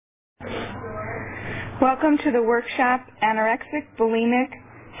Welcome to the workshop, Anorexic Bulimic,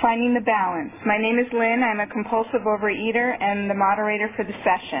 Finding the Balance. My name is Lynn. I'm a compulsive overeater and the moderator for the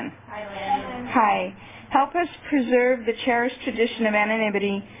session. Hi, Lynn. Hi. Help us preserve the cherished tradition of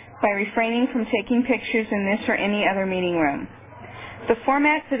anonymity by refraining from taking pictures in this or any other meeting room. The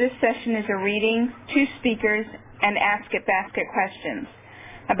format for this session is a reading, 2 speakers, and ask-it-basket questions.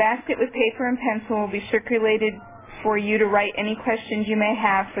 A basket with paper and pencil will be circulated for you to write any questions you may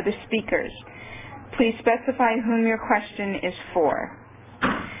have for the speakers. Please specify whom your question is for.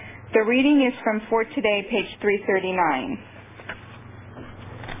 The reading is from For Today, page 339.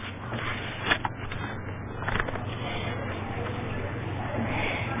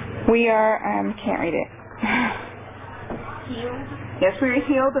 We are, can't read it. Healed? Yes, we are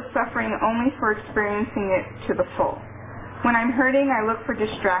healed of suffering only for experiencing it to the full. When I'm hurting, I look for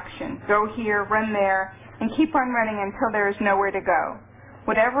distraction. Go here, run there, and keep on running until there is nowhere to go.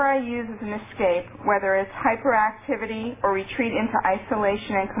 Whatever I use as an escape, whether it's hyperactivity or retreat into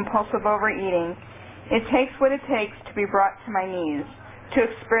isolation and compulsive overeating, it takes what it takes to be brought to my knees, to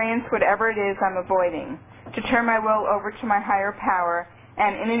experience whatever it is I'm avoiding, to turn my will over to my higher power,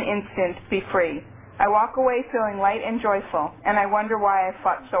 and in an instant be free. I walk away feeling light and joyful, and I wonder why I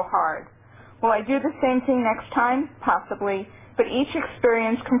fought so hard. Will I do the same thing next time? Possibly. But each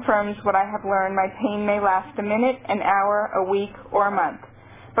experience confirms what I have learned. My pain may last a minute, an hour, a week, or a month.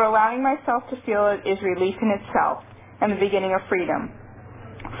 But allowing myself to feel it is relief in itself and the beginning of freedom.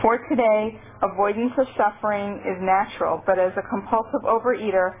 For today, avoidance of suffering is natural, but as a compulsive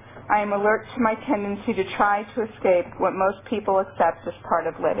overeater, I am alert to my tendency to try to escape what most people accept as part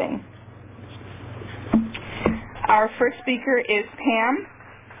of living. Our first speaker is Pam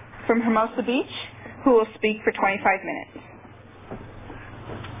from Hermosa Beach, who will speak for 25 minutes.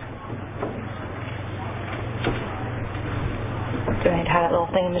 Do I need to have that little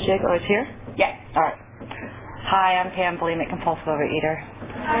thingamajig? Oh, it's here? Yes. All right. Hi, I'm Pam, bulimic compulsive overeater.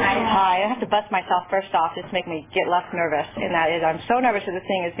 Hi. I have to bust myself first off just to make me get less nervous, and that is I'm so nervous that this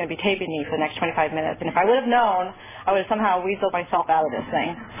thing is going to be taping me for the next 25 minutes, and if I would have known, I would have somehow weaseled myself out of this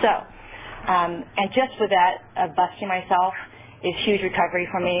thing. So, and just with that, busting myself is huge recovery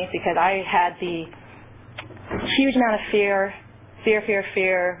for me because I had the huge amount of fear,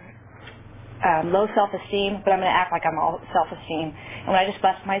 low self-esteem, but I'm going to act like I'm all self-esteem. And when I just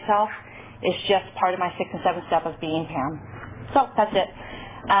bust myself, it's just part of my 6th and 7th step of being Pam. So that's it.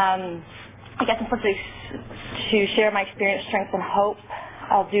 I guess I'm supposed to share my experience, strength, and hope.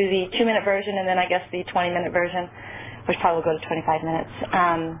 I'll do the 2-minute version and then I guess the 20-minute version, which probably will go to 25 minutes.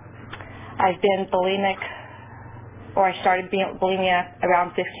 I've been bulimic, or I started bulimia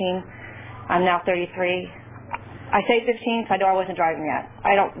around 15. I'm now 33. I say 15 because I know I wasn't driving yet.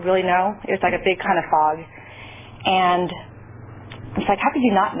 I don't really know. It was like a big kind of fog. And it's like, how could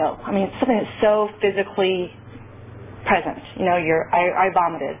you not know? I mean, it's something that's so physically present. You know, I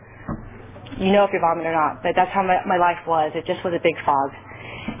vomited. You know if you're vomiting or not, but that's how my life was. It just was a big fog.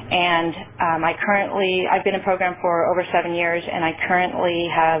 And I've been in program for over 7 years, and I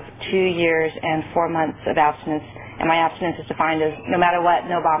currently have 2 years and 4 months of abstinence. And my abstinence is defined as no matter what,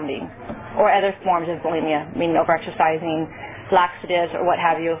 no vomiting, or other forms of bulimia, meaning over-exercising, laxatives, or what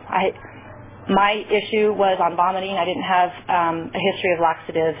have you. My issue was on vomiting. I didn't have a history of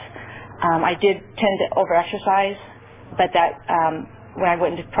laxatives. I did tend to over-exercise, but that when I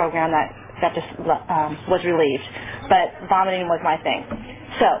went into program, that just was relieved. But vomiting was my thing.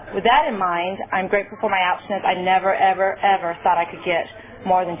 So with that in mind, I'm grateful for my abstinence. I never, ever, ever thought I could get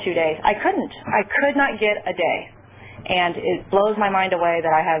more than 2 days. I couldn't. I could not get a day. And it blows my mind away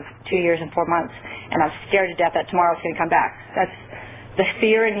that I have 2 years and 4 months, and I'm scared to death that tomorrow it's going to come back. That's the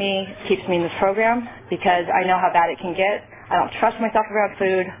fear in me keeps me in this program because I know how bad it can get. I don't trust myself around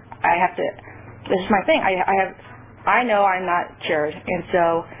food. This is my thing. I know I'm not cured, and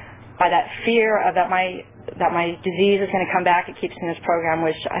so by that fear of that my disease is going to come back, it keeps me in this program,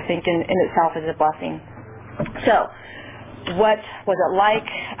 which I think in itself is a blessing. So, what was it like?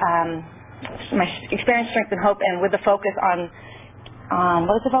 My experience, strength, and hope, and with the focus on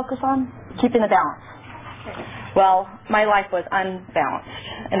what is the focus on? Keeping the balance. Well, my life was unbalanced,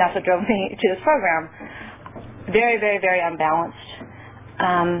 and that's what drove me to this program. Very, very, very unbalanced.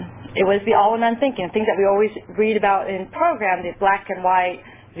 It was the all or none thinking, things that we always read about in program, the black and white,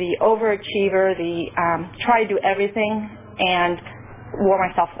 the overachiever, the try to do everything, and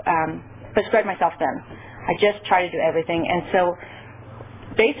but spread myself thin. I just try to do everything, and so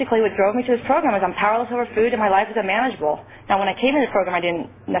basically what drove me to this program is I'm powerless over food and my life is unmanageable. Now when I came into the program I didn't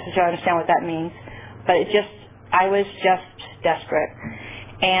necessarily understand what that means, but I was just desperate.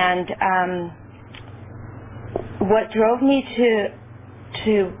 And what drove me to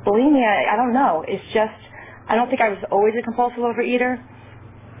bulimia, I don't know. It's just, I don't think I was always a compulsive overeater,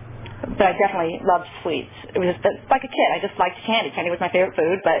 but I definitely loved sweets. It was just like a kid. I just liked candy. Candy was my favorite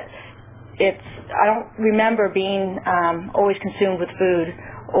food, but I don't remember being always consumed with food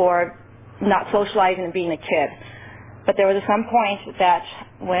or not socializing and being a kid. But there was some point that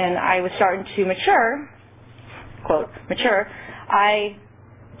when I was starting to mature, quote, mature, I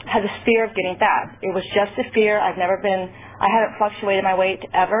had this fear of getting fat. It was just a fear. I haven't fluctuated my weight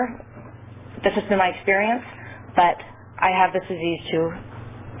ever. This has been my experience, but I have this disease to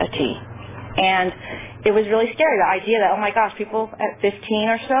a T. And it was really scary, the idea that, oh my gosh, people at 15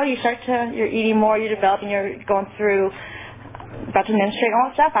 or so, you're eating more, you're developing, you're going through, about to menstruate and all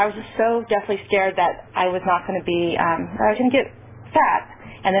that stuff. I was just so deathly scared that I was not going to be, that I was going to get fat,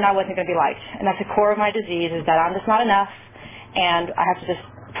 and then I wasn't going to be liked. And that's the core of my disease, is that I'm just not enough, and I have to just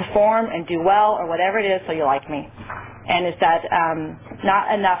perform and do well or whatever it is so you like me. And is that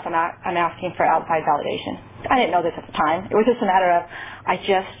not enough, I'm asking for outside validation. I didn't know this at the time. It was just a matter of I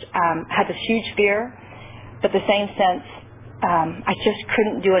just had this huge fear, but the same sense I just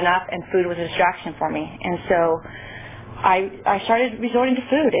couldn't do enough, and food was a distraction for me. And so I started resorting to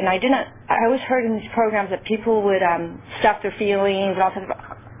food, and I always heard in these programs that people would stuff their feelings and all that.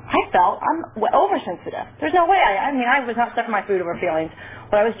 I felt I'm oversensitive. There's no way. I was not stuffing my food over feelings.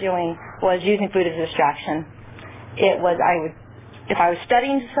 What I was doing was using food as a distraction. If I was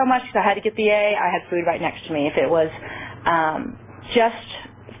studying so much because I had to get the A, I had food right next to me. If it was just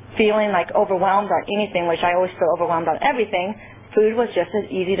feeling like overwhelmed on anything, which I always feel overwhelmed on everything, food was just an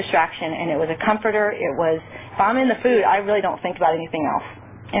easy distraction, and it was a comforter. It was, if I'm in the food, I really don't think about anything else.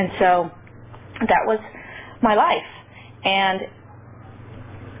 And so that was my life. And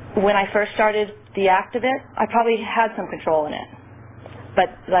when I first started the act of it, I probably had some control in it. But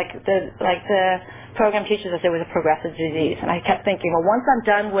like the program teaches us, it was a progressive disease. And I kept thinking, well, once I'm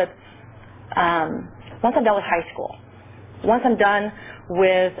done with high school, once I'm done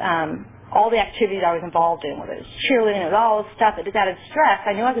with all the activities I was involved in, whether it was cheerleading, it was all the stuff that just added stress.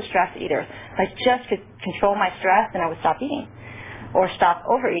 I knew I was a stress eater. If I just could control my stress, then I would stop eating, or stop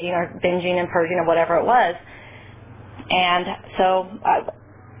overeating, or binging and purging, or whatever it was. And so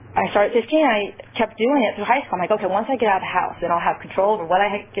I started at 15. I kept doing it through high school. I'm like, okay, once I get out of the house, then I'll have control over what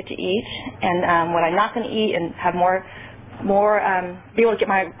I get to eat and what I'm not going to eat, and have more be able to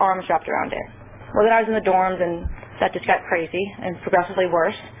get my arms wrapped around it. Well, then I was in the dorms, and that just got crazy and progressively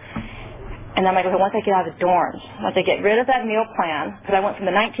worse. And I'm like, okay, once I get out of the dorms, once I get rid of that meal plan, because I went from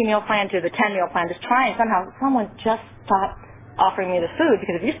the 19-meal plan to the 10-meal plan, just trying somehow, someone just stop offering me the food,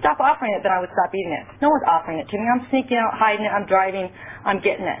 because if you stop offering it, then I would stop eating it. No one's offering it to me. I'm sneaking out, hiding it, I'm driving, I'm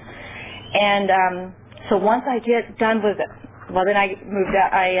getting it. And so once I get done with it, well, then I moved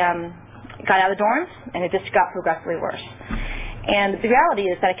out, I got out of the dorms, and it just got progressively worse. And the reality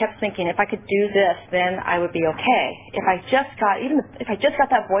is that I kept thinking, if I could do this, then I would be okay. If I just got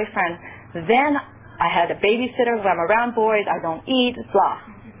that boyfriend, then I had a babysitter when I'm around boys, I don't eat, blah.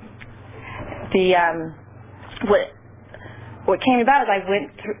 What came about is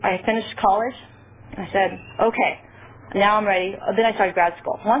I finished college, and I said, okay, now I'm ready. Then I started grad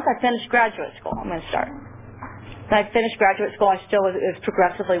school. Once I finished graduate school, I'm going to start. When I finished graduate school, it was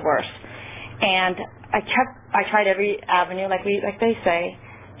progressively worse. And I tried every avenue, like they say,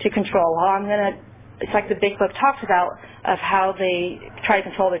 to control. Well, it's like the big book talks about, of how they try to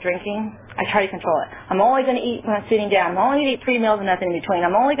control their drinking. I try to control it. I'm only going to eat when I'm sitting down. I'm only going to eat 3 meals and nothing in between.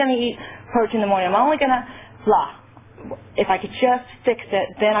 I'm only going to eat protein in the morning. I'm only going to blah. If I could just fix it,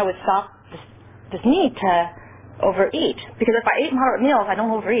 then I would stop this need to overeat. Because if I eat moderate meals, I don't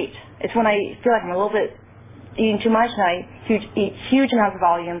overeat. It's when I feel like I'm a little bit eating too much, and I eat huge amounts of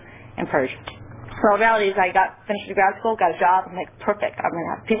volume and purge. So the reality is I finished grad school, got a job. I'm like, perfect. I'm going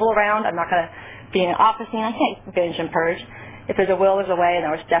to have people around. I'm not going to be in an office scene. I can't binge and purge. If there's a will, there's a way, and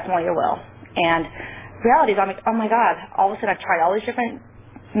there was definitely a will. And the reality is I'm like, oh my God, all of a sudden I've tried all these different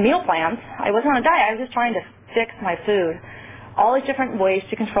meal plans. I wasn't on a diet. I was just trying to fix my food. All these different ways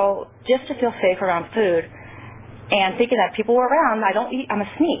to control, just to feel safe around food. And thinking that people were around, I don't eat, I'm a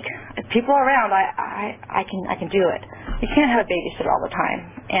sneak. If people are around, I can do it. You can't have a babysitter all the time.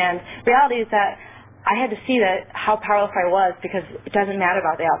 And the reality is that I had to see that how powerless I was, because it doesn't matter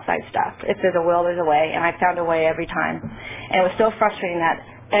about the outside stuff. If there's a will, there's a way, and I found a way every time. And it was so frustrating that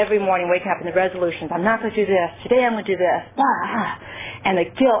every morning waking up in the resolutions, I'm not going to do this, today I'm going to do this, blah, and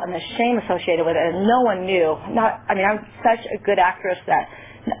the guilt and the shame associated with it, and no one knew. I'm such a good actress that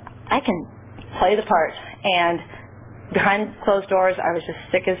I can play the part, and behind closed doors, I was just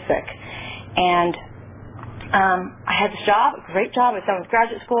sick as sick. And I had this job, a great job. I was done with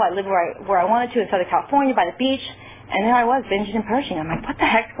graduate school. I lived where I wanted to in Southern California by the beach, And there I was, binging and purging. I'm like, what the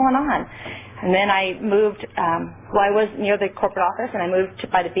heck's going on? And then I moved, I was near the corporate office, and I moved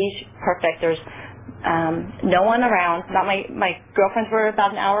by the beach. Perfect. There's no one around. Not my girlfriends were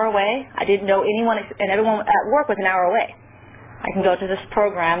about an hour away. I didn't know anyone, and everyone at work was an hour away. I can go to this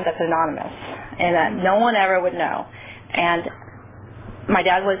program that's anonymous, and that no one ever would know. And my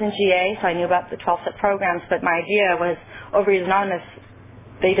dad was in GA, so I knew about the 12-step programs, but my idea was Overeaters Anonymous,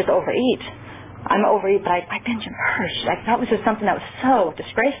 they just overeat. I'm overeat, but I binge and purge. I thought this was something that was so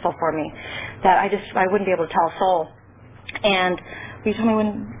disgraceful for me that I wouldn't be able to tell a soul. And will you tell me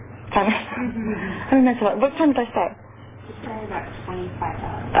when time is? I mean, what time did I start? You started about 25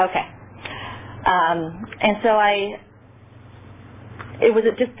 hours. Okay. And so it was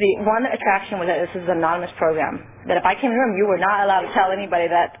just the one attraction was that this is an anonymous program. That if I came in the room, you were not allowed to tell anybody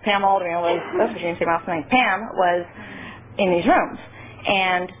that Pam Alderman was, that's what she didn't say my last name, Pam was in these rooms.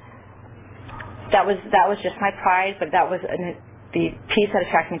 And that was just my pride, but that was the piece that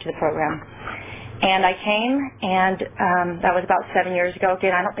attracted me to the program. And I came, and that was about 7 years ago.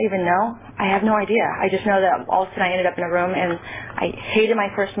 Again, I don't even know. I have no idea. I just know that all of a sudden I ended up in a room, and I hated my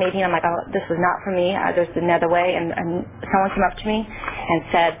first meeting. I'm like, oh, this was not for me. There's another way. And someone came up to me and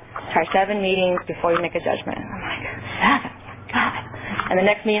said, try 7 meetings before you make a judgment. And I'm like, 7? God. And the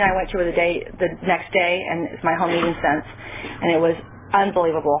next meeting I went to was the next day, and it's my home meeting since. And it was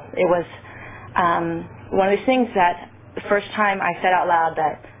unbelievable. It was one of these things that the first time I said out loud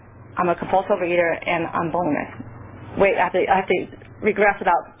that I'm a compulsive overeater and I'm bulimic. Wait, I have to regress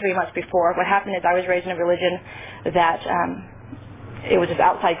about 3 months before. What happened is I was raised in a religion that it was just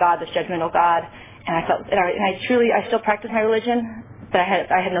outside God, this judgmental God, and I felt, and I still practice my religion, but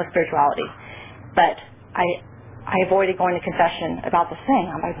I had no spirituality. But I avoided going to confession about this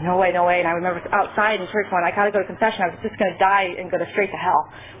thing. I'm like, no way, no way. And I remember outside in church when I got to go to confession, I was just going to die and go straight to hell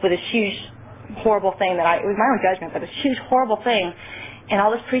with this huge, horrible thing it was my own judgment, but this huge, horrible thing. And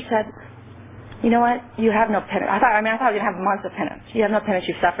all this priest said, you know what, you have no penance. I thought you were going to have months of penance. You have no penance.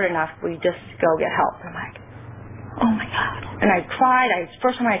 You've suffered enough. We just go get help. And I'm like, oh my God. And I cried.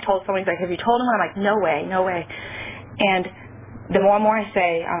 First time I told someone, he's like, have you told him? I'm like, no way, no way. And the more and more I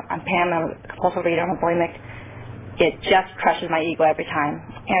say, I'm Pam, I'm a compulsive overeater, I'm a bulimic, it just crushes my ego every time.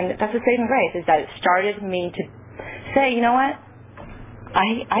 And that's the saving grace, is that it started me to say, you know what,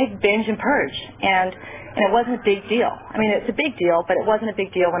 I binge and purge. And it wasn't a big deal. I mean, it's a big deal, but it wasn't a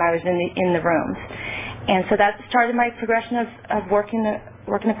big deal when I was in the rooms. And so that started my progression of working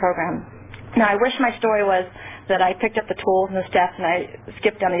the program. Now, I wish my story was that I picked up the tools and the steps and I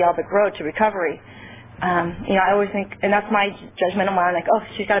skipped down the yellow brick road to recovery. I always think, and that's my judgmental mind, like, oh,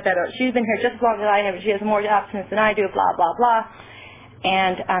 she's got a better, she's been here just as long as I have, she has more abstinence than I do, blah, blah, blah.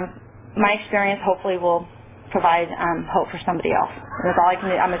 And my experience hopefully will provide hope for somebody else. And that's all I can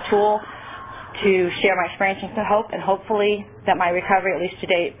do. I'm a tool to share my experience and hope, and hopefully that my recovery, at least to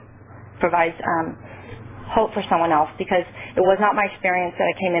date, provides hope for someone else, because it was not my experience that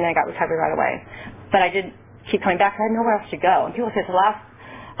I came in and I got recovery right away. But I did keep coming back. I had nowhere else to go. And people say, it's the last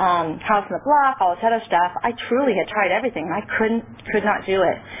house in the block, all this other stuff. I truly had tried everything. I could not do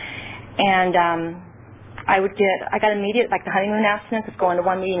it. And I got immediate, like the honeymoon abstinence of going to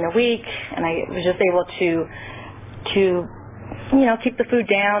 1 meeting a week, and I was just able to keep the food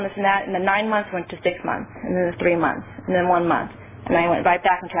down, this and that. And the 9 months went to 6 months, and then the 3 months, and then 1 month. And I went right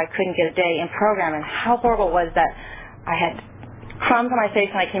back until I couldn't get a day in program. And how horrible it was that I had crumbs on my face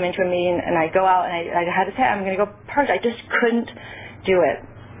when I came into a meeting, and I go out and I had to say, I'm going to go purge. I just couldn't do it.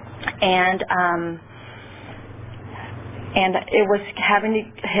 And it was having to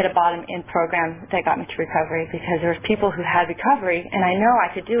hit a bottom in program that got me to recovery, because there was people who had recovery, and I know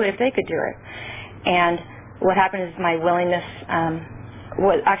I could do it if they could do it. And what happened is my willingness,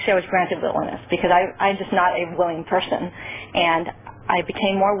 actually I was granted willingness, because I'm just not a willing person. And I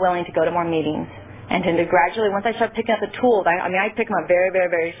became more willing to go to more meetings. And then gradually, once I started picking up the tools, I picked them up very, very,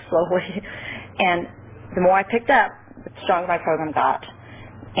 very slowly. And the more I picked up, the stronger my program got.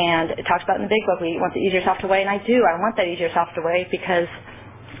 And it talks about in the big book, we want the easier, softer way. And I do. I want that easier, softer way, because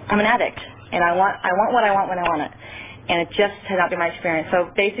I'm an addict. And I want what I want when I want it. And it just has not been my experience. So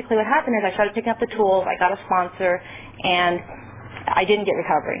basically what happened is I started picking up the tools, I got a sponsor, and I didn't get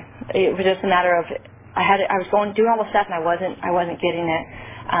recovery. It was just a matter of, I was doing all the stuff, and I wasn't getting it.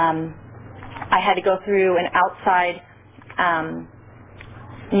 I had to go through an outside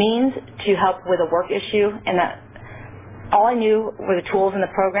means to help with a work issue, and that all I knew were the tools in the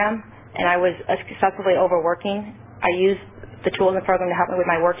program, and I was excessively overworking. I used the tools in the program to help me with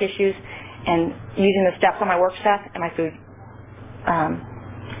my work issues, and using the steps on my work stuff, and my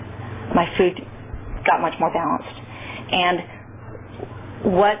food got much more balanced. And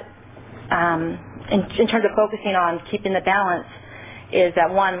what in terms of focusing on keeping the balance is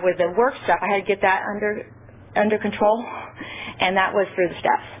that one, with the work stuff, I had to get that under control, and that was through the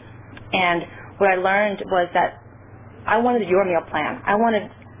steps. And what I learned was that I wanted your meal plan. I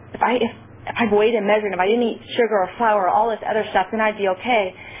wanted, if I weighed and measured, if I didn't eat sugar or flour or all this other stuff, then I'd be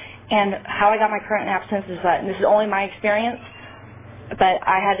okay. And how I got my current abstinence is that, and this is only my experience, but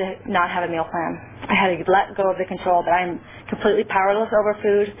I had to not have a meal plan. I had to let go of the control that I'm completely powerless over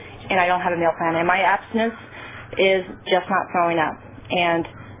food, and I don't have a meal plan. And my abstinence is just not throwing up. And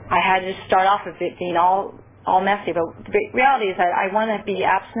I had to start off with it being all messy. But the reality is that I want to be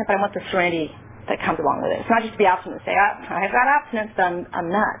abstinent, but I want the serenity that comes along with it. It's not just to be abstinent and say, I've got abstinence, but I'm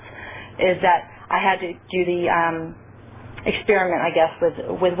nuts. Is that I had to do the experiment, I guess,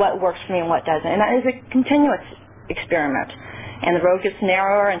 with what works for me and what doesn't. And that is a continuous experiment. And the road gets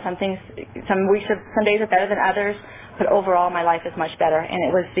narrower, and some days are better than others, but overall my life is much better. And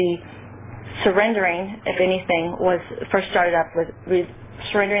it was the surrendering, if anything, first started up with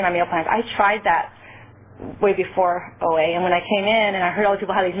surrendering my meal plans. I tried that way before OA, and when I came in and I heard all the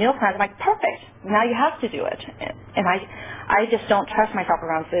people have these meal plans, I'm like, perfect, now you have to do it. And I just don't trust myself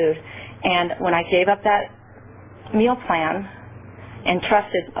around food. And when I gave up that meal plan and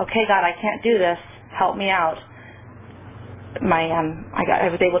trusted, okay, God, I can't do this, help me out, I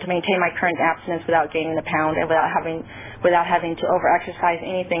was able to maintain my current abstinence without gaining a pound and without having to over-exercise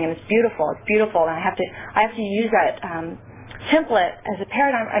anything. And it's beautiful. It's beautiful. And I have to use that template as a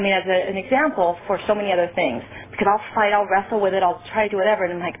paradigm. I mean, as an example for so many other things. Because I'll fight, I'll wrestle with it, I'll try to do whatever,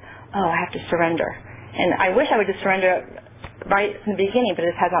 and I'm like, oh, I have to surrender. And I wish I would just surrender right from the beginning, but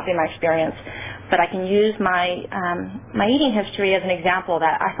this has not been my experience. But I can use my eating history as an example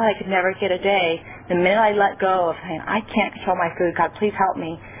that I thought I could never get a day. The minute I let go of saying, I can't control my food, God, please help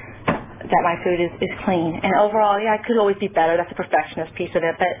me, that my food is clean. And overall, yeah, I could always be better. That's the perfectionist piece of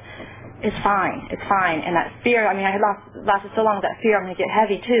it, but it's fine. It's fine. And that fear, I mean, I had lasted so long with that fear, I'm going to get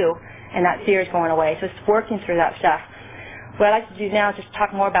heavy too, and that fear is going away. So it's working through that stuff. What I'd like to do now is just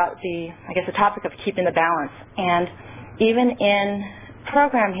talk more about the topic of keeping the balance. And even in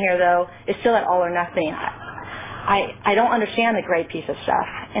program here, though, is still at all or nothing. I don't understand the gray piece of stuff.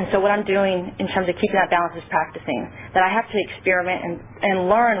 And so what I'm doing in terms of keeping that balance is practicing. That I have to experiment and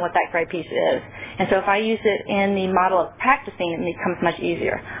learn what that gray piece is. And so if I use it in the model of practicing, it becomes much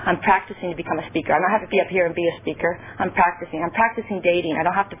easier. I'm practicing to become a speaker. I don't have to be up here and be a speaker. I'm practicing. I'm practicing dating. I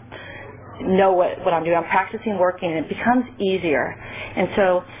don't have to know what I'm doing. I'm practicing working, and it becomes easier. And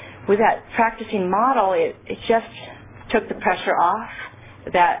so with that practicing model, it just took the pressure off.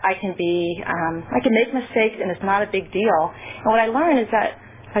 That I can make mistakes, and it's not a big deal. And what I learned is that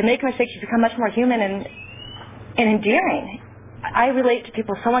if I make mistakes, you become much more human and endearing. I relate to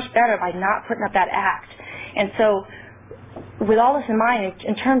people so much better by not putting up that act. And so with all this in mind,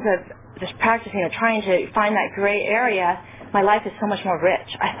 in terms of just practicing or trying to find that gray area, my life is so much more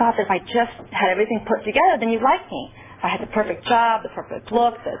rich. I thought that if I just had everything put together, then you'd like me. If I had the perfect job, the perfect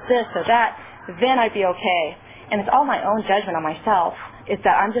look, this or that, then I'd be okay. And it's all my own judgment on myself. Is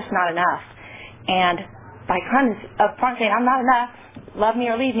that I'm just not enough. And by kind of up front saying, I'm not enough, love me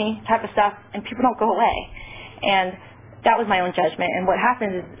or leave me type of stuff, and people don't go away. And that was my own judgment. And what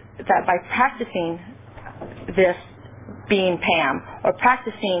happened is that by practicing this being Pam, or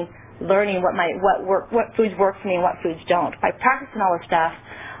practicing learning what foods work for me and what foods don't, by practicing all this stuff,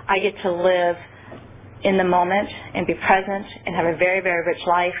 I get to live in the moment and be present and have a very, very rich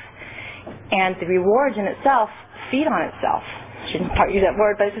life. And the rewards in itself feed on itself. I shouldn't use that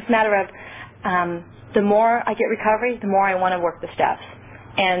word, but it's just a matter of the more I get recovery, the more I want to work the steps.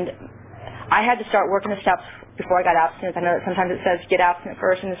 And I had to start working the steps before I got abstinent. I know that sometimes it says get abstinent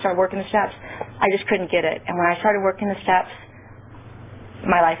first and then start working the steps. I just couldn't get it. And when I started working the steps,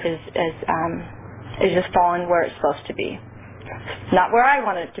 my life is just falling where it's supposed to be. Not where I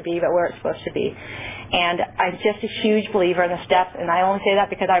want it to be, but where it's supposed to be. And I'm just a huge believer in the steps, and I only say that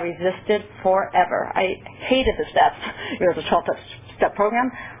because I resisted forever. I hated the steps. It was a 12-step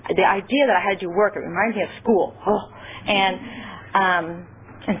program. The idea that I had to do work, it reminds me of school. And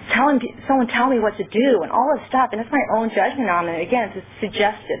someone tell me what to do and all this stuff, and it's my own judgment on it. Again, it's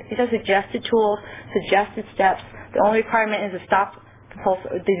suggested. These are suggested tools, suggested steps. The only requirement is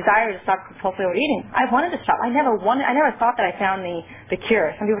the desire to stop compulsive overeating. I wanted to stop. I never thought that I found the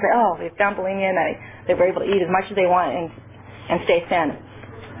cure. Some people say, oh, they found bulimia and they were able to eat as much as they want and stay thin.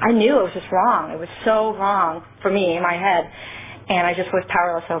 I knew it was just wrong. It was so wrong for me in my head, and I just was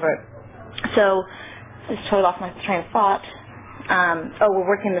powerless over it. So I just totally lost my train of thought. We're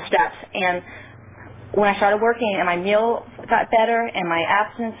working the steps. And when I started working and my meal got better and my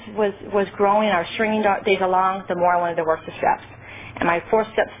abstinence was growing, I was shrinking days along, the more I wanted to work the steps. And my fourth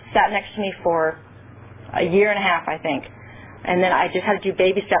step sat next to me for a year and a half, I think. And then I just had to do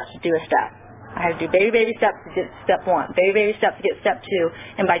baby steps to do a step. I had to do baby steps to get step 1, baby steps to get step 2,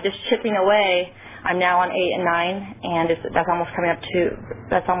 and by just chipping away, I'm now on 8 and 9, and that's almost coming to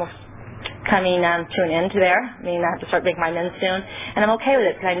an end there. I mean, I have to start making my amends soon, and I'm okay with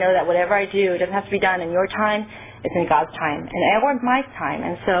it because I know that whatever I do, it doesn't have to be done in your time, it's in God's time, and everyone's my time,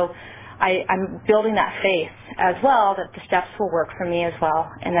 and so I'm building that faith as well that the steps will work for me as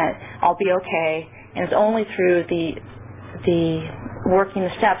well, and that I'll be okay, and it's only through the working the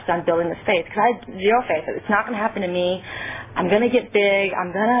steps that I'm building this faith, because I had zero faith. It's not going to happen to me. I'm going to get big.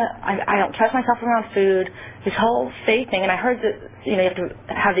 I don't trust myself around food. This whole faith thing, and I heard that you have to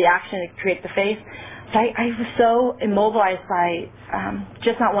have the action to create the faith. But I was so immobilized by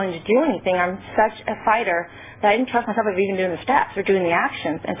just not wanting to do anything. I'm such a fighter that I didn't trust myself of even doing the steps or doing the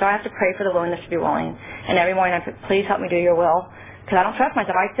actions. And so I have to pray for the willingness to be willing. And every morning I pray, please help me do your will, because I don't trust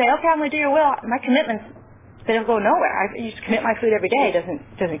myself. I say, okay, I'm going to do your will. My commitments, they don't go nowhere. I just commit my food every day. It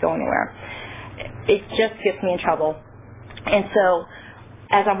doesn't go anywhere. It just gets me in trouble. And so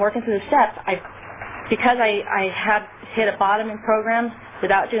as I'm working through the steps, because I had hit a bottom in programs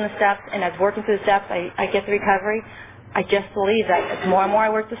without doing the steps, and as working through the steps, I get the recovery. I just believe that as more and more I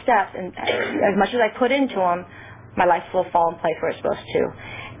work the steps, and as much as I put into them, my life will fall in place where it's supposed to.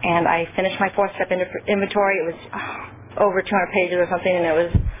 And I finished my 4-step inventory. It was over 200 pages or something, and it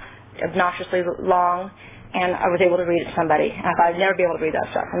was obnoxiously long, and I was able to read it to somebody. And I thought I'd never be able to read that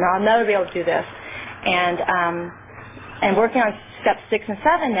stuff, and I'll never be able to do this. And working on steps 6 and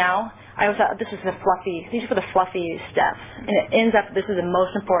 7 now, I always thought these are the fluffy steps. And it ends up, this is the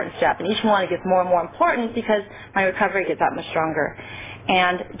most important step. And each one gets more and more important because my recovery gets that much stronger.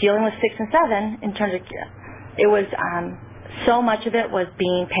 And dealing with 6 and 7, in terms of, it was, so much of it was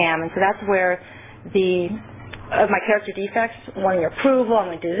being Pam. And so that's where of my character defects, wanting approval, I'm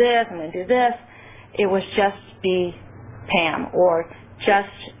going to do this, I'm going to do this, it was just be Pam, or just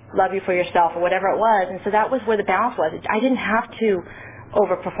love you for yourself, or whatever it was. And so that was where the balance was. I didn't have to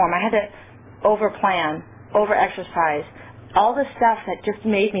overperform. I had to overplan, over-exercise, all the stuff that just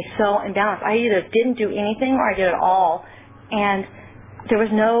made me so imbalanced. I either didn't do anything or I did it all, and there was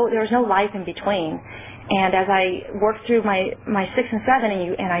no life in between. And as I worked through my 6 and 7,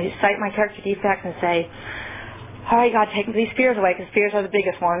 and I cite my character defects and say, all right, God, take these fears away, because fears are the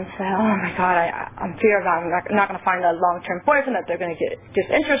biggest ones. Oh, my God, I'm fear I'm not going to find a long-term boyfriend, that they're going to get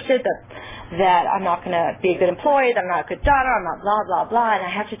disinterested, that I'm not going to be a good employee, that I'm not a good daughter, I'm not blah, blah, blah. And I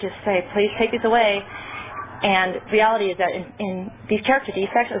have to just say, please take these away. And reality is that in these character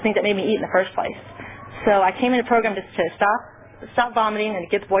defects are the things that made me eat in the first place. So I came in a program just to stop vomiting and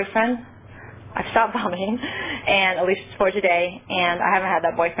get the boyfriend. I've stopped vomiting, and at least for today, and I haven't had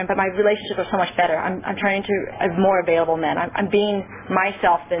that boyfriend, but my relationships are so much better. I'm turning to a more available men. I'm being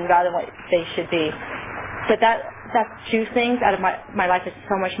myself rather than what they should be. But that 2 things out of my life is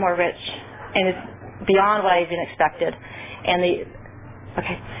so much more rich, and it's beyond what I even expected. And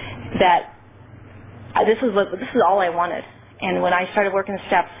this is all I wanted. And when I started working the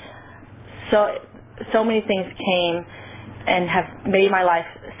steps, so many things came and have made my life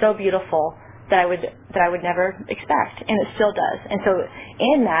so beautiful that I would never expect, and it still does. And so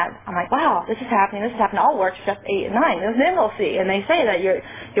in that, I'm like, wow, this is happening. I'll work step 8 and 9, and then we'll see. And they say that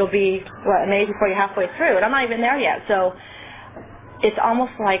you'll be amazed before you're halfway through, and I'm not even there yet. So it's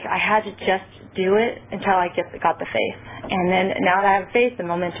almost like I had to just do it until I got the faith. And then now that I have faith, the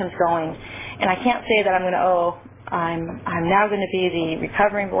momentum's going. And I can't say that I'm now going to be the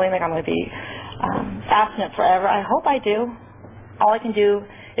recovering bulimic. I'm going to be abstinent forever. I hope I do. All I can do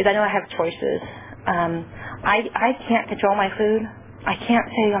is I know I have choices. I can't control my food. I can't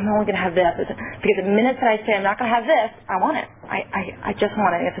say I'm only going to have this, because the minute that I say I'm not going to have this, I want it. I just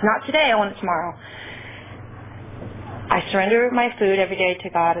want it. If it's not today, I want it tomorrow. I surrender my food every day to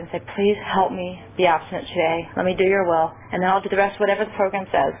God and say, please help me be abstinent today. Let me do your will, and then I'll do the rest, whatever the program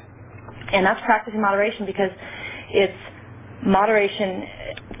says. And that's practicing moderation, because it's moderation.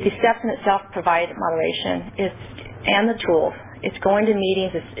 The steps in itself provide moderation. And the tools. It's going to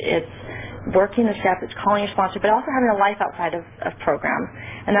meetings, it's working the steps, it's calling your sponsor, but also having a life outside of program.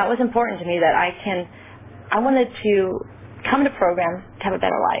 And that was important to me, that I wanted to come to program to have a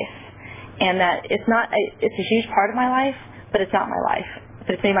better life. And that it's a huge part of my life, but it's not my life.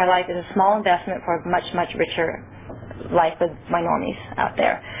 But it's made my life is a small investment for a much, much richer life with my normies out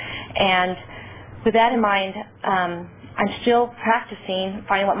there. And with that in mind, I'm still practicing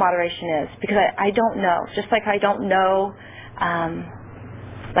finding what moderation is, because I don't know. Just like I don't know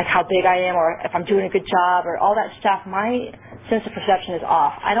like how big I am, or if I'm doing a good job, or all that stuff, my sense of perception is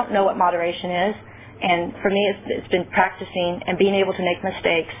off. I don't know what moderation is, and for me it's been practicing and being able to make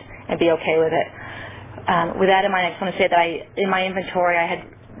mistakes and be okay with it. With that in mind, I just want to say that in my inventory, I had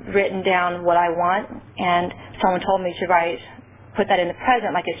written down what I want, and someone told me to put that in the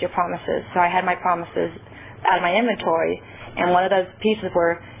present like it's your promises. So I had my promises out of my inventory, and one of those pieces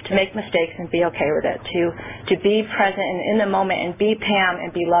were to make mistakes and be okay with it, to be present and in the moment and be Pam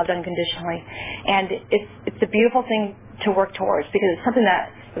and be loved unconditionally. And it's a beautiful thing to work towards, because it's something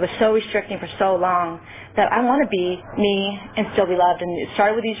that it was so restricting for so long that I want to be me and still be loved. And it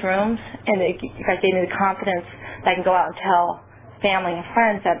started with these rooms, and you guys gave me the confidence that I can go out and tell family and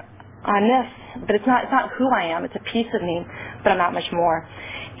friends that I'm this, but it's not who I am. It's a piece of me, but I'm not much more.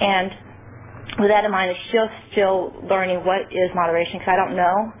 And with that in mind, it's just still learning what is moderation, because I don't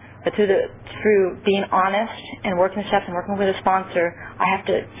know. But through being honest and working the steps and working with a sponsor, I have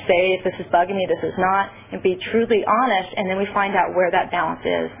to say if this is bugging me, this is not, and be truly honest, and then we find out where that balance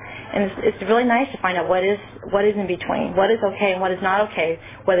is. And it's really nice to find out what is in between, what is okay and what is not okay,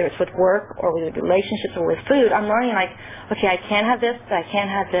 whether it's with work or with relationships or with food. I'm learning, like, okay, I can have this, but I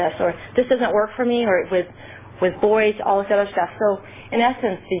can't have this, or this doesn't work for me, or with boys, all this other stuff. So in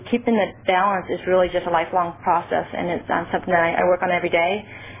essence, keeping the balance is really just a lifelong process, and it's something that I work on every day,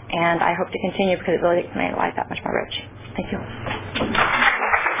 and I hope to continue because it really makes my life that much more rich. Thank you.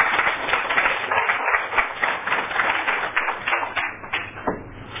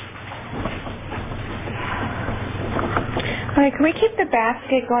 All right, can we keep the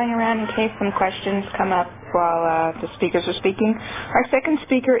basket going around in case some questions come up while the speakers are speaking? Our second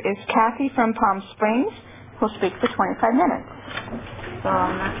speaker is Kathy from Palm Springs, who will speak for 25 minutes. So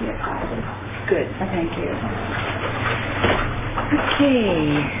I'm not going to call it. Good. Thank you.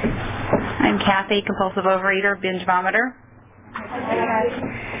 Okay. I'm Kathy, compulsive overeater, binge vomiter.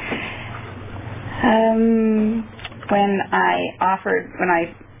 When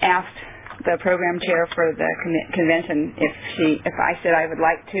I asked the program chair for the convention if I said I would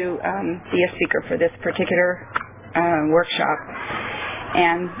like to be a speaker for this particular workshop,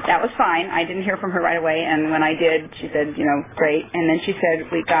 and that was fine. I didn't hear from her right away, and when I did, she said, great. And then she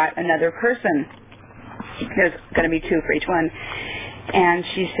said, we got another person. There's going to be 2 for each one. And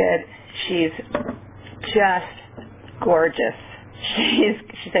she said, she's just gorgeous.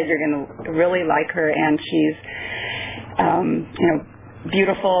 She said, you're going to really like her, and she's,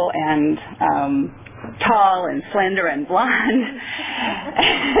 beautiful and tall and slender and blonde.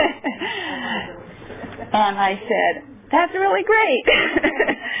 And I said, that's really great.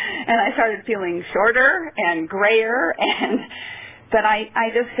 And I started feeling shorter and grayer, but I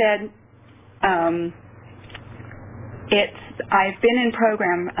just said, I've been in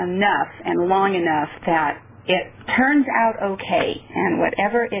program enough and long enough that it turns out okay, and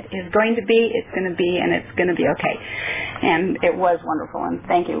whatever it is going to be, it's going to be, and it's going to be okay. And it was wonderful, and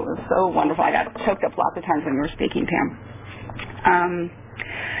thank you. It was so wonderful. I got choked up lots of times when you were speaking, Pam.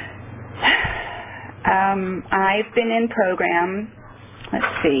 I've been in program, let's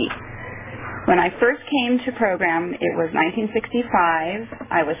see. When I first came to program, it was 1965.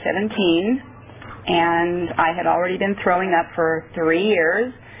 I was 17, and I had already been throwing up for 3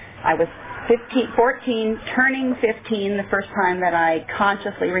 years. I was 14, turning 15 the first time that I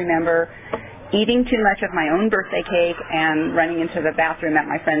consciously remember eating too much of my own birthday cake and running into the bathroom at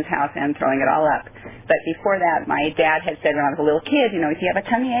my friend's house and throwing it all up. But before that, my dad had said when I was a little kid, if you have a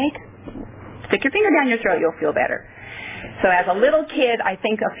tummy ache, stick your finger down your throat, you'll feel better. So as a little kid, I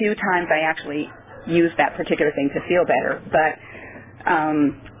think a few times I actually used that particular thing to feel better. But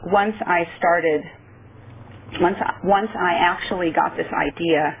once I actually got this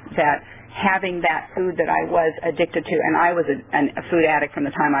idea that having that food that I was addicted to, and I was a food addict from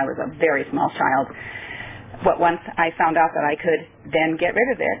the time I was a very small child, but once I found out that I could then get rid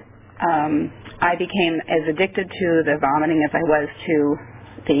of it, I became as addicted to the vomiting as I was to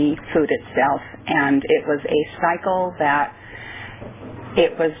the food itself, and it was a cycle that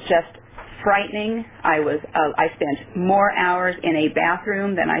it was just frightening. I spent more hours in a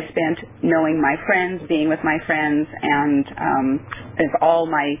bathroom than I spent knowing my friends, being with my friends, and of all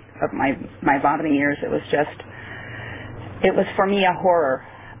my vomiting years, it was for me a horror.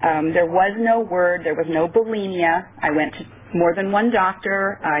 There was no word, there was no bulimia. I went to more than one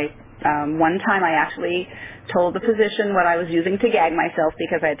doctor. One time I actually told the physician what I was using to gag myself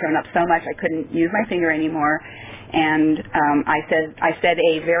because I had thrown up so much I couldn't use my finger anymore. And I said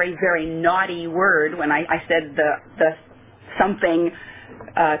a very, very naughty word when I said the something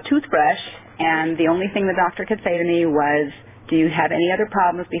toothbrush, and the only thing the doctor could say to me was, do you have any other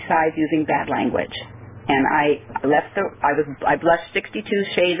problems besides using bad language? And I blushed 62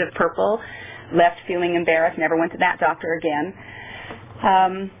 shades of purple, left feeling embarrassed, never went to that doctor again.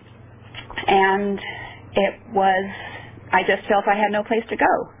 And it was I just felt I had no place to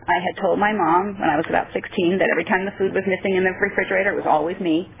go. I had told my mom when I was about 16 that every time the food was missing in the refrigerator, it was always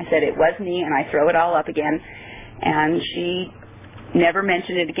me. I said it was me, and I throw it all up again. And she never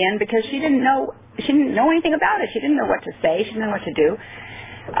mentioned it again because she didn't know anything about it. She didn't know what to say. She didn't know what to do.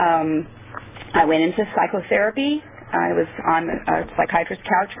 I went into psychotherapy. I was on a psychiatrist's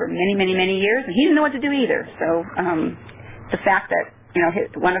couch for many, many, many years, and he didn't know what to do either. So the fact that,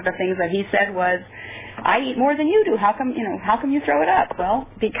 one of the things that he said was, I eat more than you do. How come you throw it up? Well,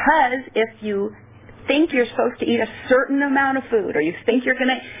 because if you think you're supposed to eat a certain amount of food, or you think you're going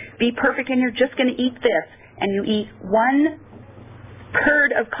to be perfect and you're just going to eat this, and you eat one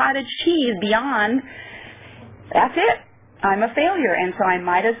curd of cottage cheese beyond, that's it. I'm a failure, and so I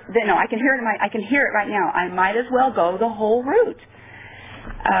might as I can hear it right now. I might as well go the whole route.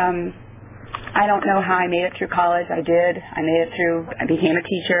 I don't know how I made it through college. I did. I made it through. I became a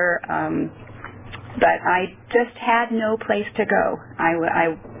teacher, but I just had no place to go.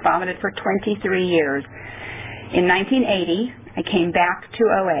 I vomited for 23 years. In 1980, I came back to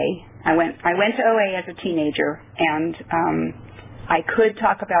OA. I went to OA as a teenager, and I could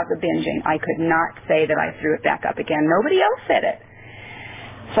talk about the binging. I could not say that I threw it back up again. Nobody else said it.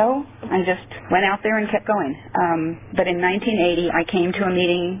 So I just went out there and kept going. But in 1980, I came to a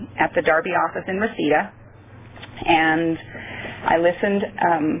meeting at the Darby office in Reseda, and I listened.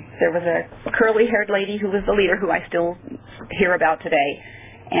 There was a curly-haired lady who was the leader, who I still hear about today,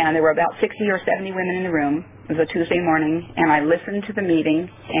 and there were about 60 or 70 women in the room. It was a Tuesday morning, and I listened to the meeting,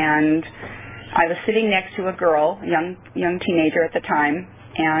 and I was sitting next to a girl, a young teenager at the time,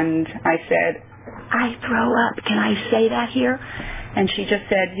 and I said, I throw up. Can I say that here? And she just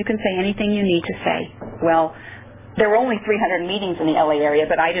said, you can say anything you need to say. Well, there were only 300 meetings in the LA area,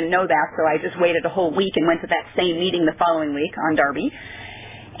 but I didn't know that, so I just waited a whole week and went to that same meeting the following week on Darby.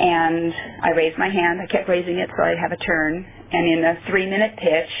 And I raised my hand. I kept raising it so I'd have a turn. And in a 3-minute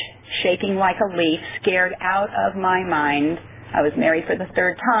pitch, shaking like a leaf, scared out of my mind, I was married for the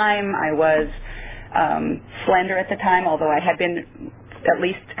 3rd time. I was slender at the time, although I had been at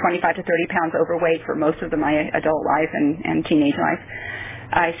least 25 to 30 pounds overweight for most of my adult life and teenage life.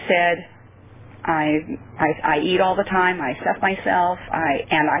 I said, I eat all the time, I stuff myself,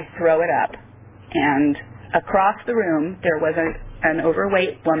 and I throw it up. And across the room, there was an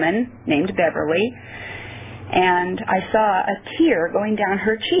overweight woman named Beverly, and I saw a tear going down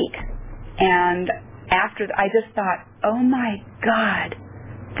her cheek. And I just thought, oh my God,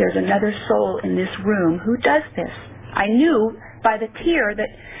 there's another soul in this room who does this. I knew by the tear that,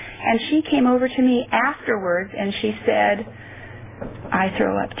 and she came over to me afterwards and she said, I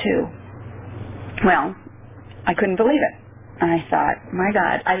throw up too. Well, I couldn't believe it. And I thought, my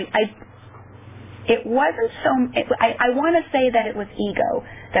God, it wasn't so, I want to say that it was ego,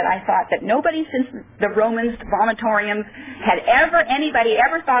 that I thought that nobody since the Romans, the vomitoriums, had anybody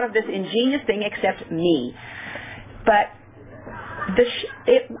ever thought of this ingenious thing except me. But the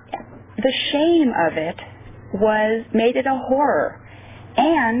shame of it made it a horror.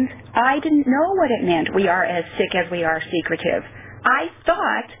 And I didn't know what it meant, we are as sick as we are secretive. I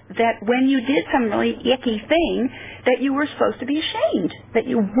thought that when you did some really icky thing, that you were supposed to be ashamed, that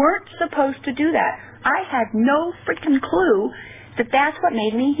you weren't supposed to do that. I had no freaking clue that that's what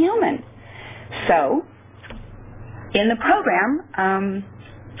made me human. So, in the program,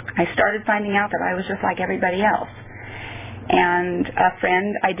 I started finding out that I was just like everybody else. And a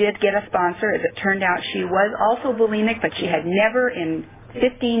friend, I did get a sponsor. As it turned out, she was also bulimic, but she had never in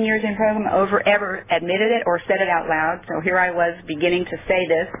 15 years in program ever admitted it or said it out loud. So here I was beginning to say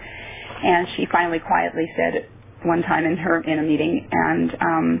this, and she finally quietly said it one time in a meeting, and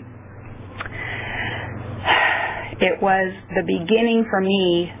it was the beginning for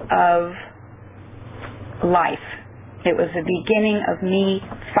me of life. It was the beginning of me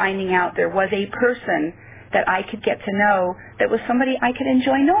finding out there was a person that I could get to know that was somebody I could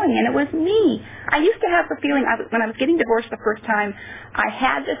enjoy knowing, and it was me. I used to have the feeling, when I was getting divorced the first time, I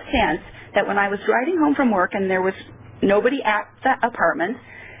had the sense that when I was driving home from work and there was nobody at the apartment,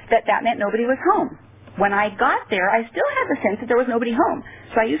 that meant nobody was home. When I got there, I still had the sense that there was nobody home.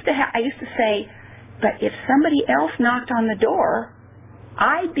 So I used to say, but if somebody else knocked on the door,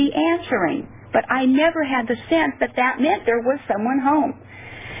 I'd be answering. But I never had the sense that meant there was someone home.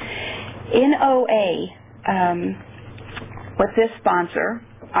 In OA, with this sponsor,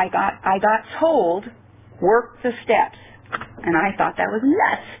 I got told, work the steps. And I thought that was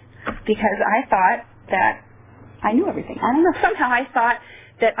nuts, because I thought that I knew everything. I don't know, somehow I thought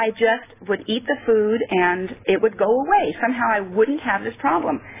that I just would eat the food and it would go away. Somehow I wouldn't have this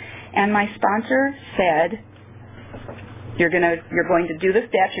problem. And my sponsor said, You're going to do the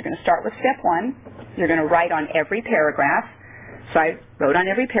steps. You're going to start with step 1. You're going to write on every paragraph. So I wrote on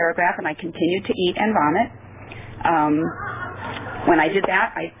every paragraph, and I continued to eat and vomit. When I did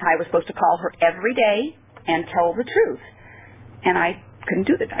that, I was supposed to call her every day and tell the truth. And I couldn't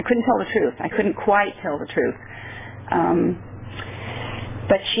do that. I couldn't tell the truth. I couldn't quite tell the truth.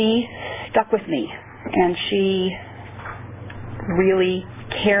 But she stuck with me, and she really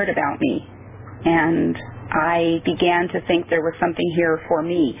cared about me. And I began to think there was something here for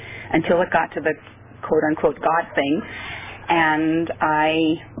me until it got to the quote-unquote God thing. And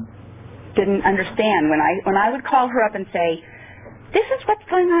I didn't understand. When I would call her up and say, this is what's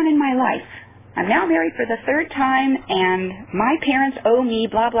going on in my life. I'm now married for the 3rd time, and my parents owe me,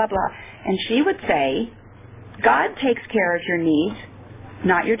 blah, blah, blah. And she would say, God takes care of your needs,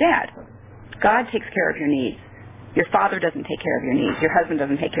 not your dad. God takes care of your needs. Your father doesn't take care of your needs. Your husband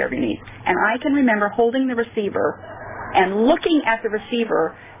doesn't take care of your needs. And I can remember holding the receiver and looking at the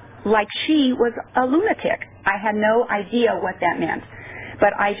receiver like she was a lunatic. I had no idea what that meant.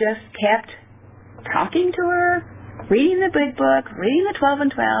 But I just kept talking to her, reading the big book, reading the 12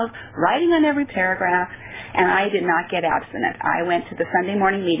 and 12, writing on every paragraph, and I did not get abstinent. I went to the Sunday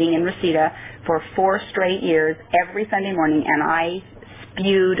morning meeting in Reseda for 4 straight years, every Sunday morning, and I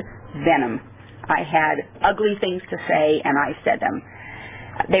spewed venom. I had ugly things to say, and I said them.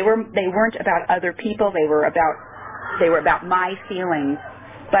 They weren't about other people. They were about my feelings.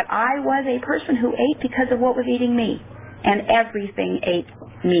 But I was a person who ate because of what was eating me, and everything ate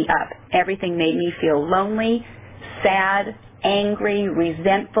me up. Everything made me feel lonely, sad, angry,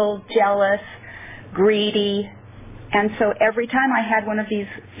 resentful, jealous, greedy. And so every time I had one of these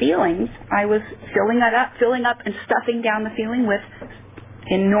feelings, I was filling up and stuffing down the feeling with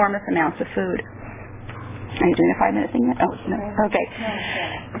enormous amounts of food. Are you doing a 5-minute thing? Oh, no. Okay.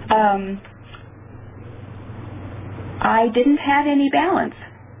 I didn't have any balance.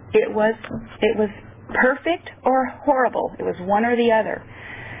 It was perfect or horrible. It was one or the other.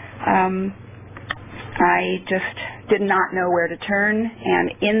 I just did not know where to turn.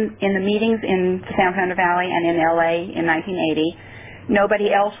 And in the meetings in the San Fernando Valley and in LA in 1980,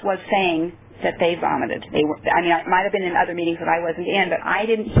 nobody else was saying that they vomited. It might have been in other meetings that I wasn't in, but I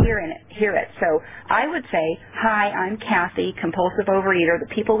didn't hear it. So I would say, hi, I'm Kathy, compulsive overeater.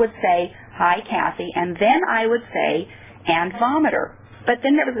 The people would say, hi, Kathy, and then I would say, and vomiter. But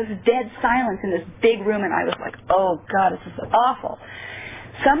then there was this dead silence in this big room, and I was like, oh, God, this is awful.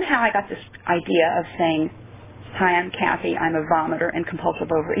 Somehow I got this idea of saying, hi, I'm Kathy, I'm a vomiter and compulsive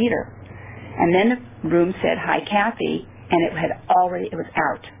overeater. And then the room said, hi, Kathy, and it was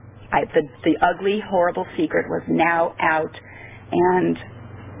out. The ugly, horrible secret was now out, and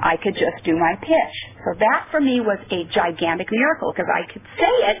I could just do my pitch. So that for me was a gigantic miracle, because I could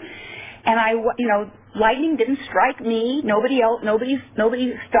say it, and lightning didn't strike me. Nobody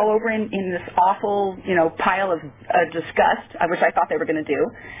fell over in this awful, pile of disgust, which I thought they were going to do.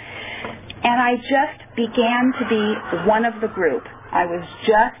 And I just began to be one of the group. I was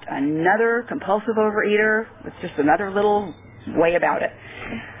just another compulsive overeater with just another little way about it.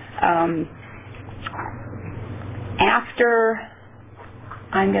 After,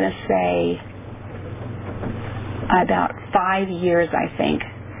 I'm going to say, about 5 years, I think,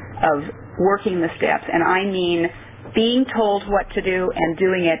 of working the steps, and I mean being told what to do and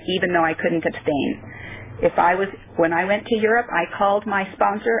doing it even though I couldn't abstain. When I went to Europe, I called my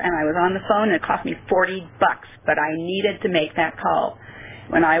sponsor and I was on the phone, and it cost me $40, but I needed to make that call.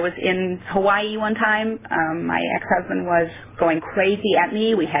 When I was in Hawaii one time, my ex-husband was going crazy at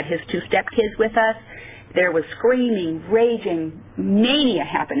me. We had his 2 stepkids with us. There was screaming, raging, mania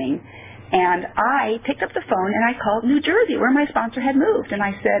happening. And I picked up the phone and I called New Jersey, where my sponsor had moved. And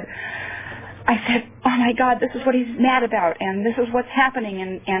I said, oh my God, this is what he's mad about, and this is what's happening,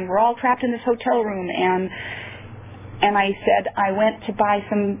 and we're all trapped in this hotel room. And I said I went to buy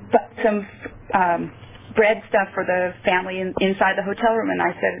some bread stuff for the family inside the hotel room, and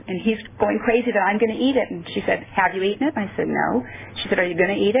I said, and he's going crazy that I'm going to eat it. And she said, have you eaten it? And I said, no. She said, are you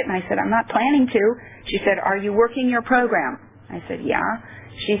going to eat it? And I said, I'm not planning to. She said, are you working your program? I said, yeah.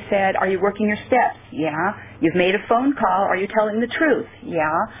 She said, are you working your steps? Yeah. You've made a phone call. Are you telling the truth?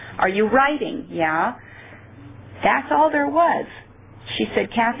 Yeah. Are you writing? Yeah. That's all there was. She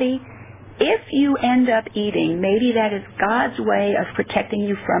said, Kathy, if you end up eating, maybe that is God's way of protecting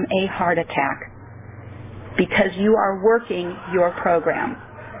you from a heart attack, because you are working your program.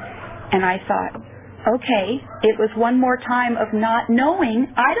 And I thought, okay, it was one more time of not knowing.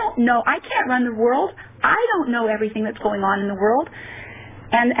 I don't know. I can't run the world. I don't know everything that's going on in the world.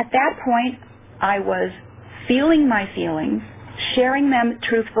 And at that point, I was feeling my feelings, sharing them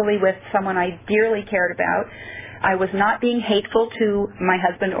truthfully with someone I dearly cared about, I was not being hateful to my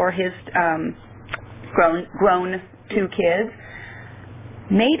husband or his grown 2 kids.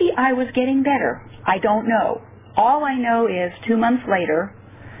 Maybe I was getting better. I don't know. All I know is 2 months later,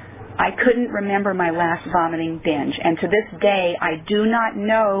 I couldn't remember my last vomiting binge. And to this day, I do not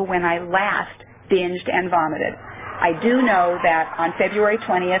know when I last binged and vomited. I do know that on February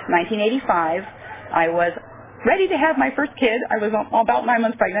 20th, 1985, I was ready to have my first kid. I was about 9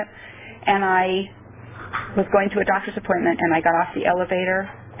 months pregnant. And I was going to a doctor's appointment, and I got off the elevator,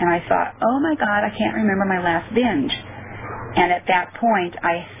 and I thought, oh, my God, I can't remember my last binge. And at that point,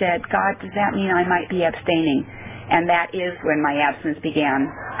 I said, God, does that mean I might be abstaining? And that is when my abstinence began.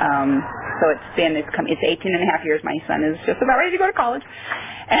 So it's 18 and a half years. My son is just about ready to go to college.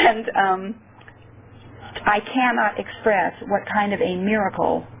 And I cannot express what kind of a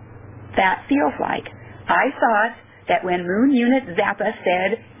miracle that feels like. I thought that when Moon Unit Zappa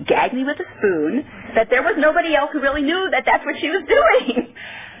said, gag me with a spoon, that there was nobody else who really knew that that's what she was doing.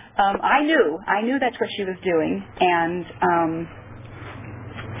 I knew that's what she was doing. And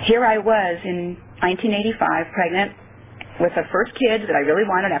here I was in 1985, pregnant with a first kid that I really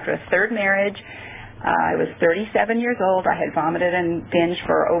wanted after a third marriage. I was 37 years old. I had vomited and binged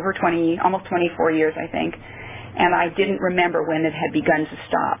for over almost 24 years, I think. And I didn't remember when it had begun to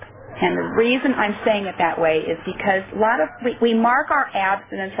stop. And the reason I'm saying it that way is because we mark our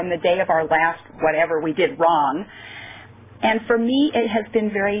abstinence from the day of our last whatever we did wrong. And for me, it has been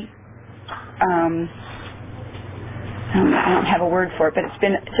very, I don't have a word for it, but it's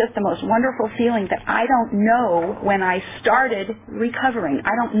been just the most wonderful feeling that I don't know when I started recovering.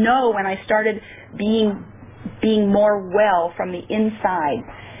 I don't know when I started being more well from the inside.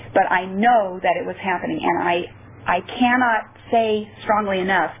 But I know that it was happening, and I cannot say strongly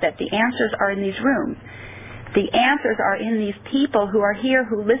enough that the answers are in these rooms. The answers are in these people who are here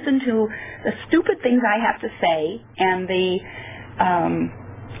who listen to the stupid things I have to say and the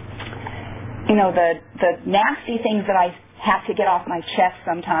nasty things that I have to get off my chest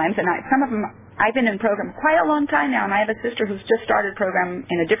sometimes. And some of them, I've been in program quite a long time now, and I have a sister who's just started program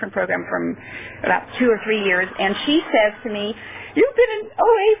in a different program from about 2 or 3 years, and she says to me, you've been in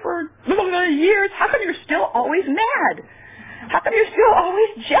OA for years. How come you're still always mad? How come you're still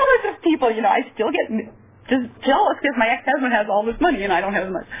always jealous of people? I still get just jealous because my ex-husband has all this money and I don't have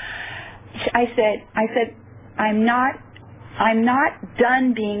as much. I said, I'm not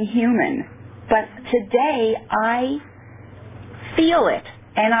done being human, but today I feel it,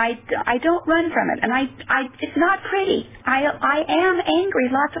 and I don't run from it, and it's not pretty. I am angry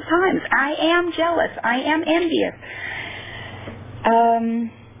lots of times. I am jealous. I am envious.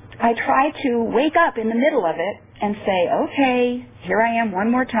 I try to wake up in the middle of it and say, okay, here I am one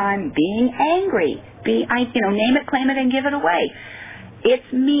more time being angry. Name it, claim it, and give it away.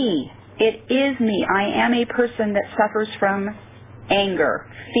 It's me. It is me. I am a person that suffers from anger,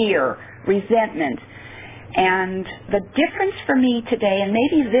 fear, resentment. And the difference for me today, and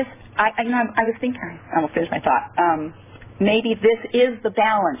maybe this, I was thinking, I almost finished my thought, maybe this is the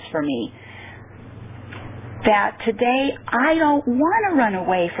balance for me. That today I don't want to run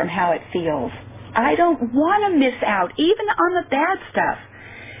away from how it feels. I don't want to miss out, even on the bad stuff.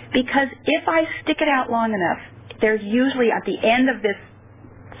 Because if I stick it out long enough, there's usually at the end of this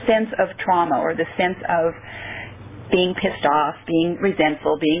sense of trauma or the sense of being pissed off, being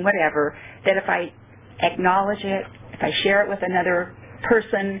resentful, being whatever, that if I acknowledge it, if I share it with another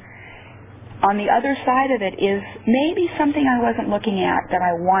person, on the other side of it is maybe something I wasn't looking at that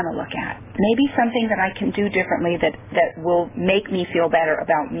I want to look at. Maybe something that I can do differently that will make me feel better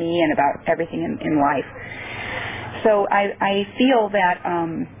about me and about everything in life. So I feel that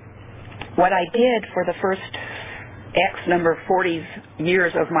what I did for the first X number of 40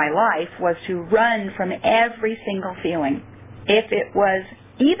 years of my life was to run from every single feeling.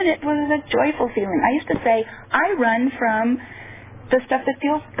 Even if it was a joyful feeling. I used to say, I run from the stuff that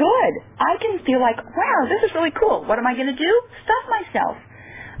feels good. I can feel like, wow, this is really cool. What am I going to do? Stuff myself.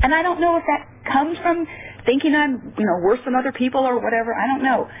 And I don't know if that comes from thinking I'm, worse than other people or whatever. I don't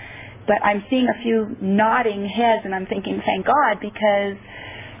know. But I'm seeing a few nodding heads, and I'm thinking, thank God, because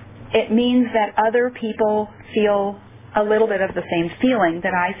it means that other people feel a little bit of the same feeling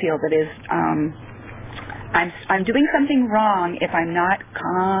that I feel, that is, I'm doing something wrong if I'm not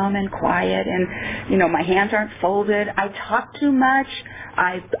calm and quiet and, my hands aren't folded. I talk too much.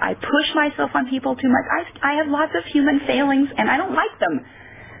 I push myself on people too much. I have lots of human failings, and I don't like them.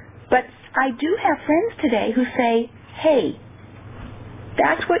 But I do have friends today who say, hey,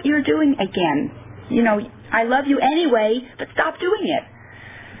 that's what you're doing again. I love you anyway, but stop doing it.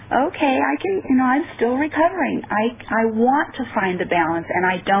 Okay, I'm still recovering. I want to find the balance, and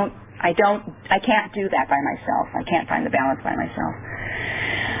I I can't do that by myself. I can't find the balance by myself.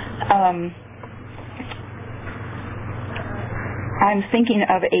 I'm thinking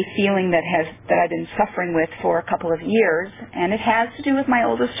of a feeling that I've been suffering with for a couple of years, and it has to do with my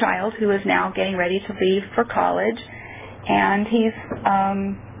oldest child, who is now getting ready to leave for college. And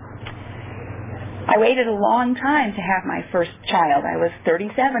I waited a long time to have my first child. I was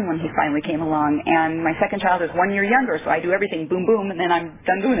 37 when he finally came along, and my second child is 1 year younger, so I do everything boom, boom, and then I'm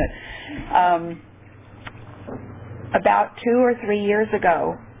done doing it. About 2 or 3 years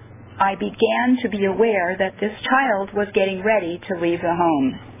ago, I began to be aware that this child was getting ready to leave the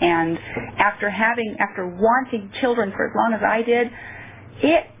home. And after wanting children for as long as I did,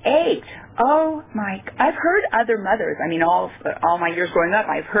 it ached. I've heard other mothers, all my years growing up,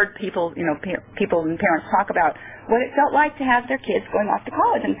 I've heard people and parents talk about what it felt like to have their kids going off to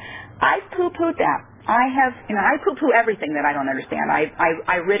college. And I poo-pooed that. I poo-poo everything that I don't understand.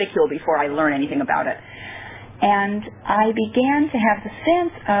 I ridicule before I learn anything about it. And I began to have the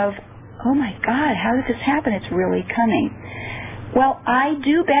sense of, oh my God, how did this happen? It's really coming. Well, I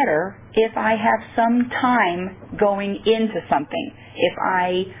do better if I have some time going into something.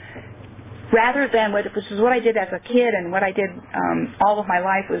 Rather than, which is what I did as a kid and what I did all of my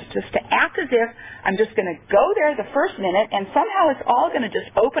life, was just to act as if I'm just going to go there the first minute and somehow it's all going to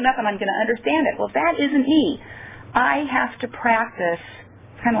just open up and I'm going to understand it. Well, that isn't me. I have to practice,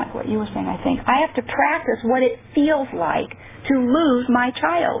 kind of like what you were saying, I think. I have to practice what it feels like to lose my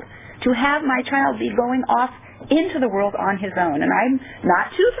child, to have my child be going off into the world on his own. And I'm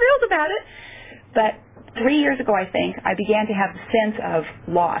not too thrilled about it, but 3 years ago, I think, I began to have the sense of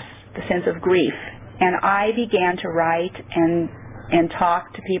loss, the sense of grief. And I began to write and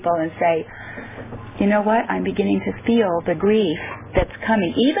talk to people and say, you know what, I'm beginning to feel the grief that's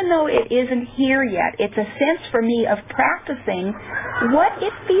coming. Even though it isn't here yet, it's a sense for me of practicing what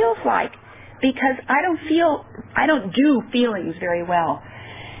it feels like, because I don't do feelings very well.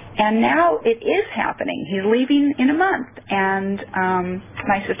 And now it is happening. He's leaving in a month. And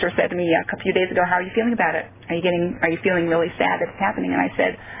my sister said to me a few days ago, how are you feeling about it? Are you feeling really sad that it's happening? And I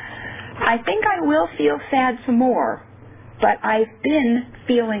said, I think I will feel sad some more, but I've been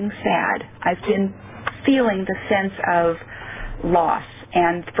feeling sad. I've been feeling the sense of loss.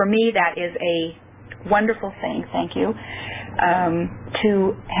 And for me, that is a wonderful thing, thank you,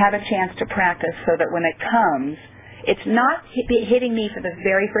 to have a chance to practice so that when it comes, it's not hitting me for the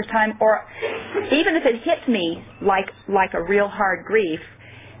very first time, or even if it hits me like a real hard grief,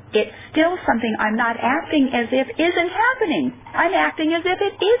 it's still something I'm not acting as if isn't happening. I'm acting as if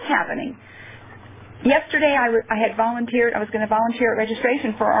it is happening. Yesterday I was going to volunteer at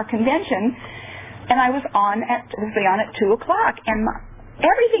registration for our convention, and I was on at 2 o'clock, and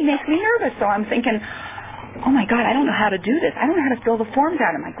everything makes me nervous, so I'm thinking, oh my God, I don't know how to do this. I don't know how to fill the forms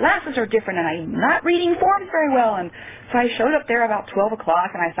out, and my glasses are different, and I'm not reading forms very well. And so I showed up there about 12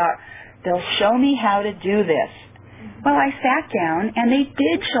 o'clock, and I thought, they'll show me how to do this. Well, I sat down, and they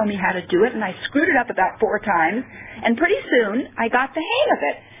did show me how to do it, and I screwed it up about 4 times, and pretty soon I got the hang of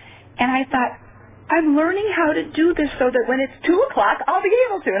it. And I thought, I'm learning how to do this so that when it's 2 o'clock, I'll be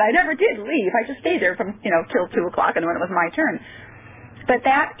able to. And I never did leave. I just stayed there from, till 2 o'clock, and when it was my turn. But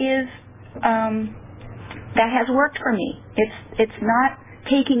that is... that has worked for me. It's not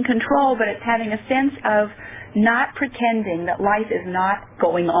taking control, but it's having a sense of not pretending that life is not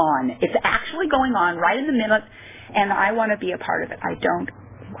going on. It's actually going on right in the minute, and I want to be a part of it. I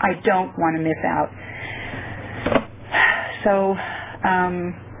don't want to miss out. So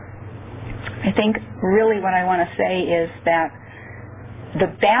I think really what I want to say is that the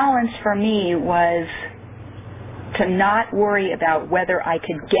balance for me was to not worry about whether I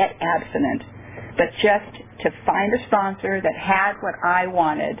could get abstinent, but just to find a sponsor that had what I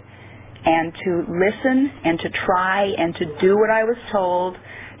wanted, and to listen and to try and to do what I was told.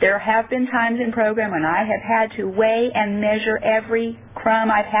 There have been times in program when I have had to weigh and measure every crumb.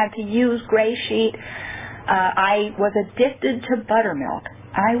 I've had to use gray sheet. I was addicted to buttermilk.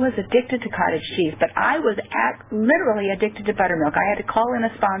 I was addicted to cottage cheese, but I was literally addicted to buttermilk. I had to call in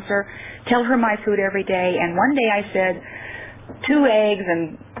a sponsor, tell her my food every day, and one day I said 2 eggs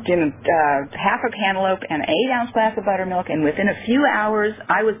and half a cantaloupe and an 8-ounce glass of buttermilk, and within a few hours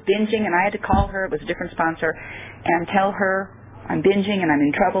I was binging, and I had to call her, it was a different sponsor, and tell her I'm binging and I'm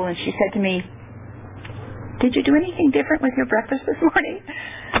in trouble. And she said to me, did you do anything different with your breakfast this morning?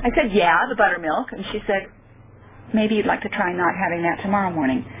 I said, yeah, the buttermilk. And she said, maybe you'd like to try not having that tomorrow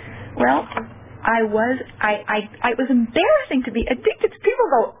morning. Well, it was embarrassing to be addicted to. People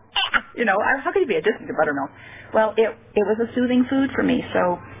go, how could you be addicted to buttermilk? Well, it was a soothing food for me,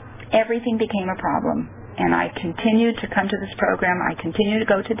 so everything became a problem. and I continue to come to this program. I continue to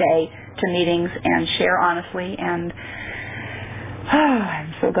go today to meetings and share honestly, and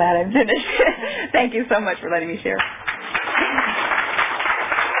I'm so glad I'm finished. Thank you so much for letting me share.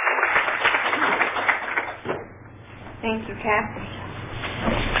 Thank you, Kathy.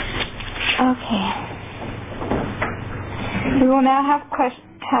 Okay. We will now have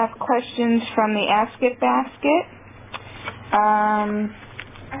questions from the Ask It basket. I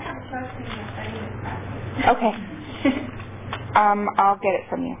have a question about Okay. I'll get it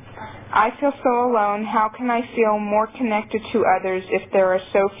from you. I feel so alone. How can I feel more connected to others if there are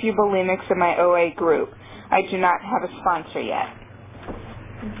so few bulimics in my OA group? I do not have a sponsor yet.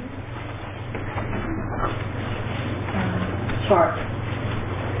 Sure.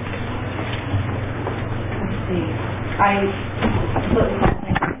 Let's see. I absolutely have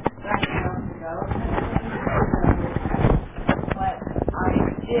to go. But I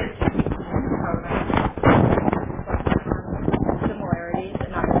did program similarities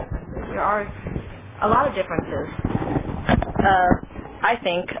and not differences. There are a lot of differences. I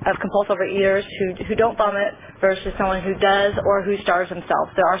think of compulsive overeaters who don't vomit versus someone who does or who starves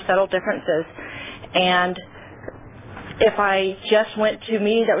themselves. There are subtle differences, and if I just went to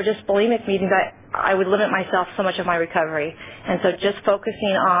meetings that were just bulimic meetings, I would limit myself so much of my recovery. And so just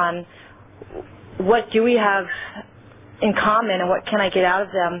focusing on what do we have in common and what can I get out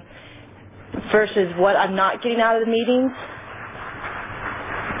of them versus what I'm not getting out of the meetings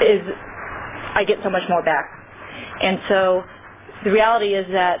is I get so much more back. And so the reality is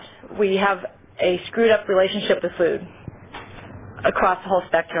that we have a screwed up relationship with food across the whole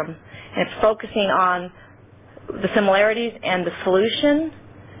spectrum. And it's focusing on the similarities and the solution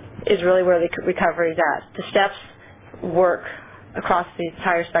is really where the recovery is at. The steps work across the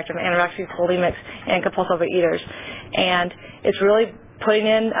entire spectrum, anorexic bulimics and compulsive overeaters. And it's really putting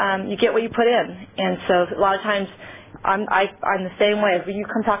in, you get what you put in. And so a lot of times I'm the same way. If you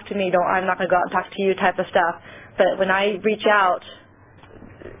come talk to me, I'm not going to go out and talk to you type of stuff. But when I reach out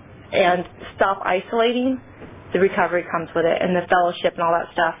and stop isolating, the recovery comes with it, and the fellowship and all that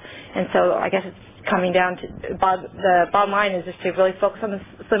stuff. And so I guess it's coming down to the bottom line is just to really focus on the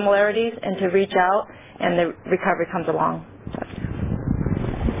similarities and to reach out, and the recovery comes along.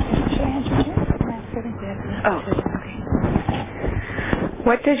 Should I answer it? Oh, okay.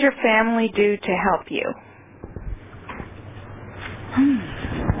 What does your family do to help you?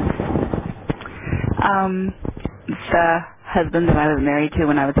 The husband that I was married to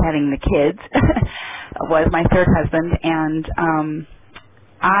when I was having the kids was my third husband, and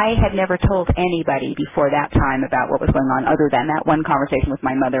I had never told anybody before that time about what was going on other than that one conversation with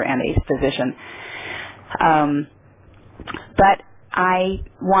my mother and a physician. But I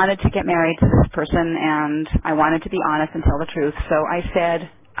wanted to get married to this person, and I wanted to be honest and tell the truth. So I said,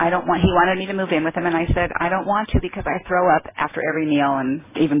 he wanted me to move in with him, and I said, I don't want to because I throw up after every meal and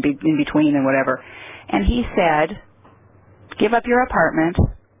even in between and whatever. And he said, give up your apartment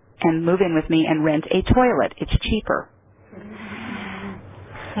and move in with me and rent a toilet. It's cheaper.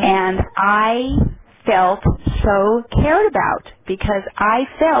 And I felt so cared about because I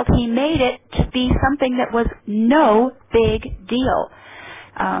felt he made it to be something that was no big deal.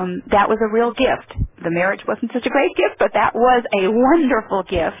 That was a real gift. The marriage wasn't such a great gift, but that was a wonderful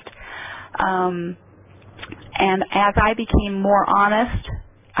gift. And as I became more honest,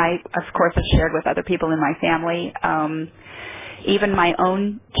 I, of course, have shared with other people in my family. Even my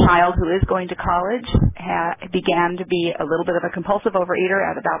own child, who is going to college, began to be a little bit of a compulsive overeater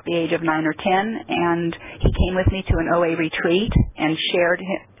at about the age of 9 or 10, and he came with me to an OA retreat and shared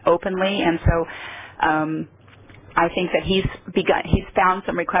openly. And so I think that he's found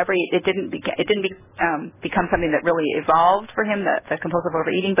some recovery. It didn't become something that really evolved for him, the compulsive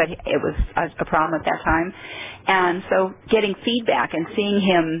overeating, but it was a problem at that time. And so getting feedback and seeing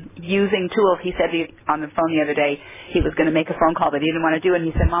him using tools, he said on the phone the other day he was going to make a phone call that he didn't want to do, and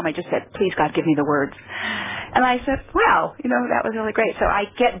he said, Mom, I just said, please, God, give me the words. And I said, wow, that was really great. So I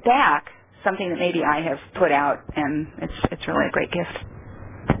get back something that maybe I have put out, and it's really a great gift.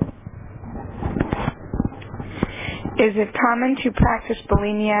 Is it common to practice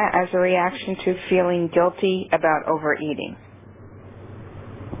bulimia as a reaction to feeling guilty about overeating?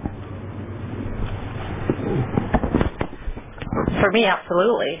 For me,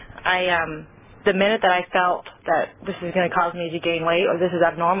 absolutely. The minute that I felt that this is going to cause me to gain weight or this is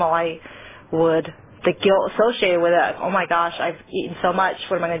abnormal, the guilt associated with it, oh my gosh, I've eaten so much,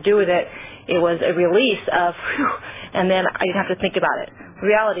 what am I going to do with it? It was a release of, and then I didn't have to think about it. The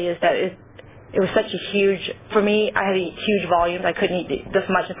reality is that it was such a huge, for me, I had to eat huge volumes. I couldn't eat this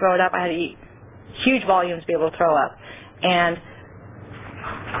much and throw it up. I had to eat huge volumes to be able to throw up. And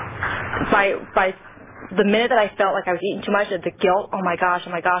by the minute that I felt like I was eating too much, the guilt, oh my gosh,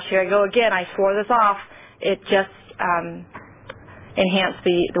 here I go again, I swore this off, it just enhanced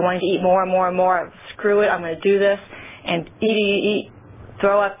the wanting to eat more and more and more. Screw it, I'm going to do this, and eat,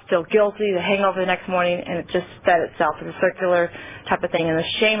 throw up, feel guilty, the hangover the next morning, and it just fed itself. It's a circular type of thing, and the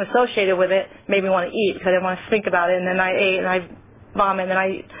shame associated with it made me want to eat because I didn't want to think about it, and then I ate, and I vomit, and then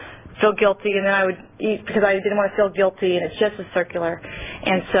I feel guilty, and then I would eat because I didn't want to feel guilty, and it's just a circular.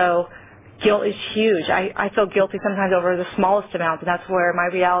 And so guilt is huge. I feel guilty sometimes over the smallest amount, and that's where my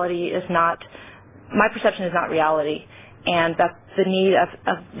perception is not reality. And that's the need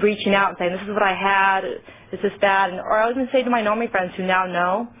of reaching out and saying, this is what I had, is this bad? Or I'll even say to my normie friends who now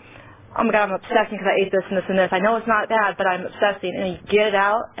know, oh my God, I'm obsessing because I ate this and this and this. I know it's not bad, but I'm obsessing. And you get it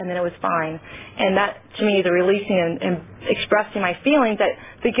out, and then it was fine. And that, to me, the releasing and expressing my feelings, that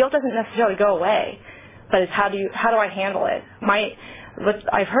the guilt doesn't necessarily go away, but it's how do I handle it?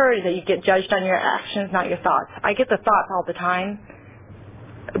 What I've heard is that you get judged on your actions, not your thoughts. I get the thoughts all the time,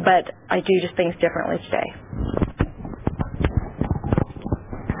 but I do just things differently today.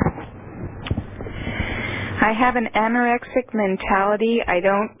 I have an anorexic mentality. I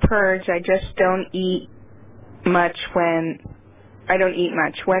don't purge. I just don't eat much when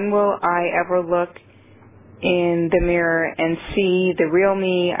When will I ever look in the mirror and see the real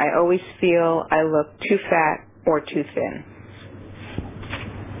me? I always feel I look too fat or too thin.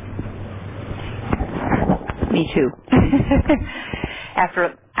 Me too.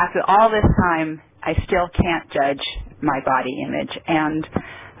 After all this time, I still can't judge my body image. And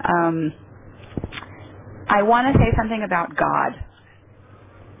I want to say something about God.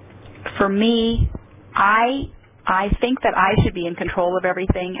 For me, I think that I should be in control of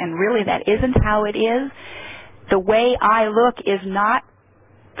everything, and really that isn't how it is. The way I look is not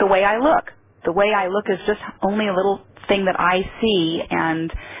the way I look. The way I look is just only a little thing that I see,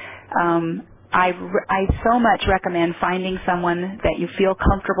 and I so much recommend finding someone that you feel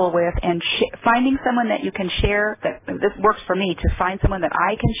comfortable with, and finding someone that you can share, this works for me, to find someone that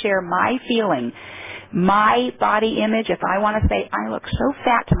I can share my feeling, my body image. If I want to say, I look so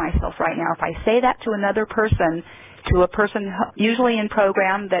fat to myself right now, if I say that to another person, to a person usually in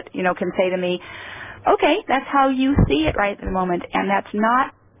program that, can say to me, okay, that's how you see it right at the moment, and that's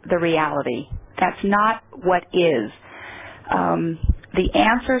not the reality. That's not what is. The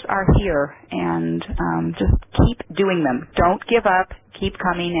answers are here, and just keep doing them. Don't give up. Keep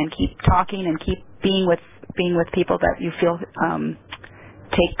coming and keep talking and keep being with people that you feel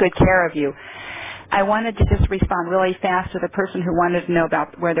take good care of you. I wanted to just respond really fast to the person who wanted to know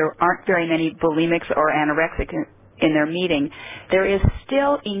about where there aren't very many bulimics or anorexic in their meeting. There is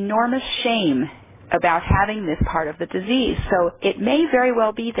still enormous shame about having this part of the disease. So it may very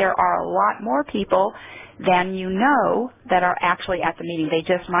well be there are a lot more people than you know that are actually at the meeting. They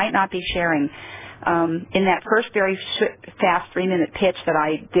just might not be sharing. In that first very fast 3-minute pitch that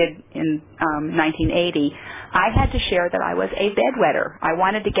I did in 1980, I had to share that I was a bedwetter. I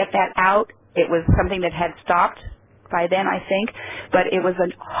wanted to get that out. It was something that had stopped by then, I think, but it was a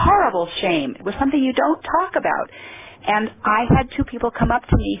horrible shame. It was something you don't talk about. And I had 2 people come up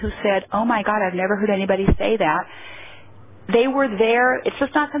to me who said, oh my God, I've never heard anybody say that. They were there. It's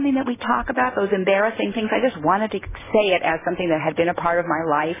just not something that we talk about, those embarrassing things. I just wanted to say it as something that had been a part of my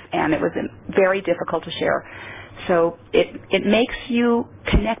life, and it was very difficult to share. So it makes you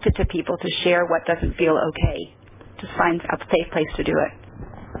connected to people to share what doesn't feel okay. Just find a safe place to do it.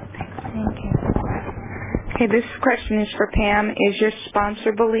 Thank you. Okay, this question is for Pam. Is your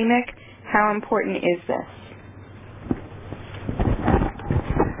sponsor bulimic? How important is this?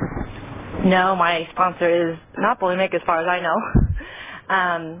 No, my sponsor is not bulimic as far as I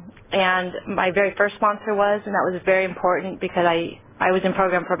know. And my very first sponsor was, and that was very important because I was in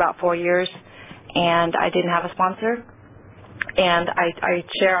program for about 4 years, and I didn't have a sponsor. And I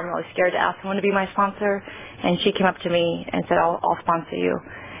share, I'm really scared to ask someone to be my sponsor, and she came up to me and said, I'll sponsor you.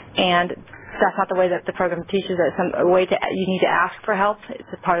 And that's not the way that the program teaches it. It's a way you need to ask for help. It's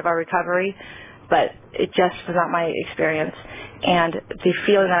a part of our recovery, but it just was not my experience. And the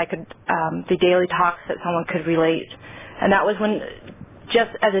feeling that I could, the daily talks that someone could relate. And that was when,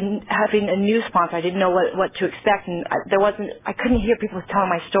 just as having a new sponsor, I didn't know what to expect, and I couldn't hear people telling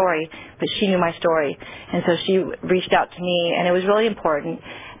my story, but she knew my story. And so she reached out to me, and it was really important.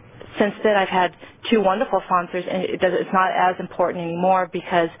 Since then, I've had 2 wonderful sponsors, and it's not as important anymore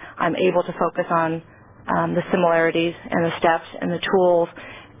because I'm able to focus on the similarities and the steps and the tools,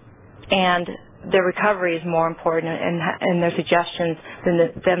 and their recovery is more important, and their suggestions than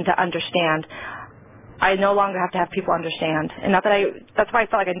them to understand. I no longer have to have people understand, and that's why I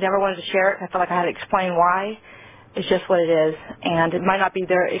felt like I never wanted to share it. I felt like I had to explain why, is just what it is, and it might not be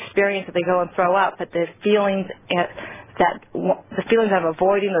their experience that they go and throw up, but the feelings I'm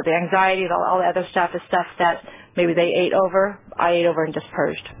avoiding, or the anxiety, and all the other stuff is stuff that maybe they ate over, I ate over and just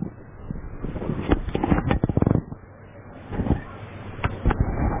purged.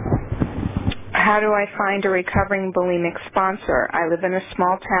 How do I find a recovering bulimic sponsor? I live in a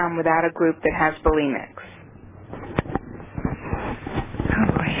small town without a group that has bulimics. Oh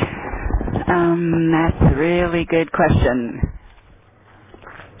boy. That's a really good question.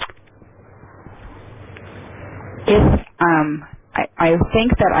 I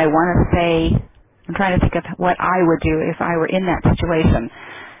think that I want to say, I'm trying to think of what I would do if I were in that situation.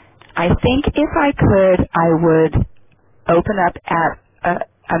 I think if I could, I would open up at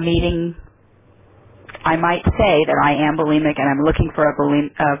a meeting. I might say that I am bulimic and I'm looking for a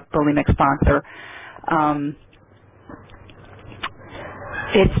bulimic sponsor.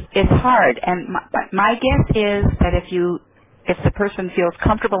 It's hard, and my guess is that if the person feels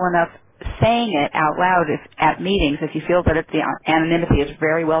comfortable enough saying it out loud at meetings, if you feel that the anonymity is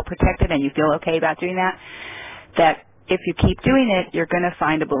very well protected and you feel okay about doing that, that if you keep doing it, you're going to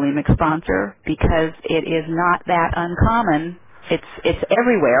find a bulimic sponsor, because it is not that uncommon. It's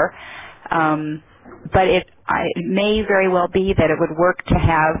everywhere. But it may very well be that it would work to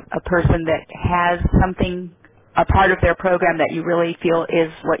have a person that has something, a part of their program that you really feel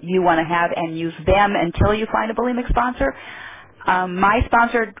is what you want to have, and use them until you find a bulimic sponsor. My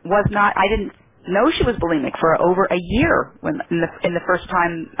sponsor was not, I didn't know she was bulimic for over a year in the first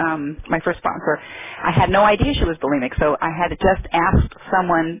time, my first sponsor. I had no idea she was bulimic, so I had to just ask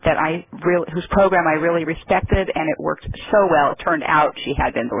someone whose program I really respected, and it worked so well. It turned out she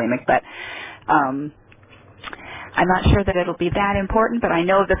had been bulimic, but I'm not sure that it'll be that important, but I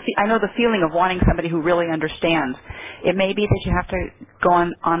know the feeling of wanting somebody who really understands. It may be that you have to go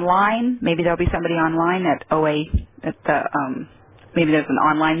online. Maybe there'll be somebody online at OA maybe there's an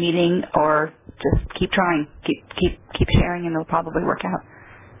online meeting, or just keep trying, keep sharing, and it'll probably work out.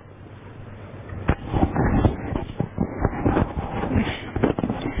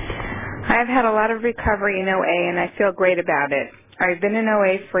 I've had a lot of recovery in OA, and I feel great about it. I've been in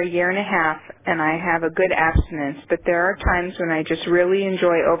OA for 1.5 years, and I have a good abstinence, but there are times when I just really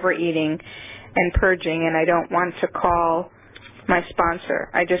enjoy overeating and purging, and I don't want to call my sponsor.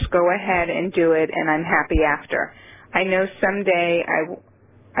 I just go ahead and do it, and I'm happy after. I know someday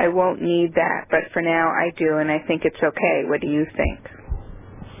I won't need that, but for now I do, and I think it's okay. What do you think?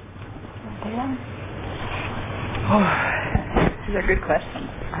 These are good questions.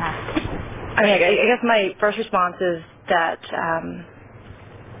 I mean, I guess my first response is that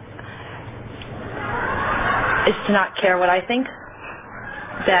is to not care what I think.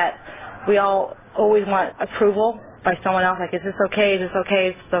 That we all always want approval by someone else. Like, is this okay? Is this okay?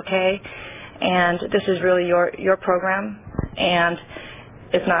 Is this okay? And this is really your program, and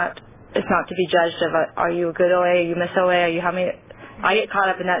it's not to be judged of are you a good OA? Are you miss OA? Are you how many? I get caught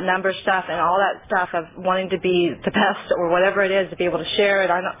up in that number stuff and all that stuff of wanting to be the best or whatever it is, to be able to share it.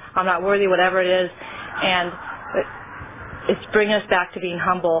 I'm not worthy, whatever it is, and it's bringing us back to being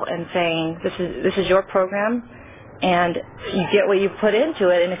humble and saying this is your program, and you get what you put into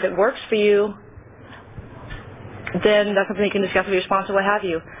it, and if it works for you, then that's something you can discuss with your sponsor, what have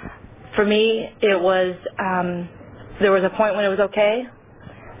you. For me, it was there was a point when it was okay,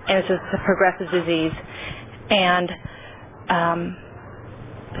 and it's just a progressive disease, and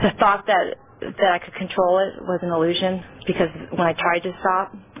the thought that I could control it was an illusion, because when I tried to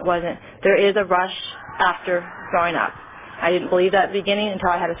stop, it wasn't. There is a rush after throwing up. I didn't believe that at the beginning until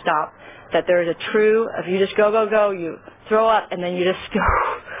I had to stop. That there is a true, if you just go, you throw up, and then you just go,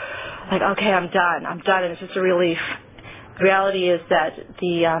 like, okay, I'm done, and it's just a relief. The reality is that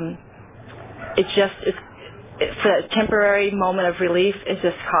it's for a temporary moment of relief is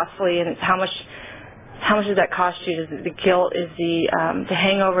just costly, and it's how much does that cost you? The guilt is the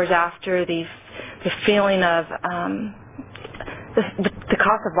hangovers after, the feeling of the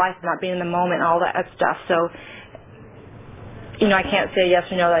cost of life, not being in the moment, all that stuff. So, I can't say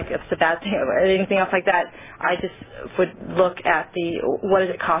yes or no, like it's a bad thing or anything else like that. I just would look at what is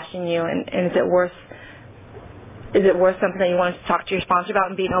it costing you, and is it worth something that you want to talk to your sponsor about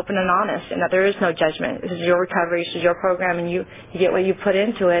and being open and honest, and that there is no judgment. This is your recovery, this is your program, and you get what you put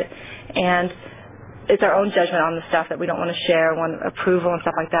into it, and it's our own judgment on the stuff that we don't want to share, want approval and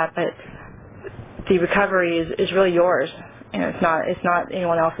stuff like that, but the recovery is really yours, and it's not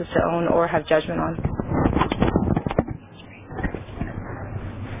anyone else's to own or have judgment on.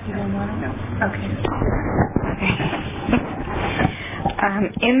 You don't want to know? Okay.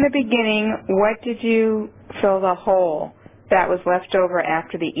 In the beginning, what did you fill the hole? that was left over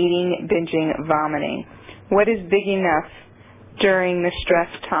after the eating, binging, vomiting? What is big enough during the stress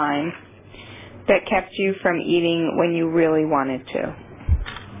time that kept you from eating when you really wanted to?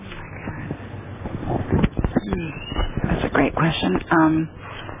 That's a great question.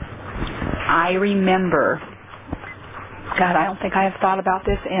 I remember, God, I don't think I have thought about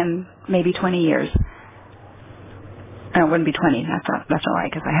this in maybe 20 years. No, it wouldn't be 20. That's all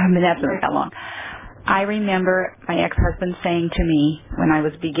right, because I haven't been abstinent that long. I remember my ex-husband saying to me when I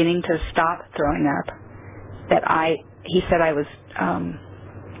was beginning to stop throwing up that he said I was,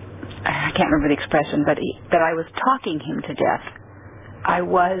 I can't remember the expression, but that I was talking him to death. I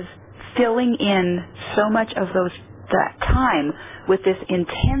was filling in so much of that time with this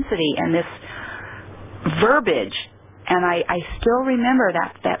intensity and this verbiage, and I still remember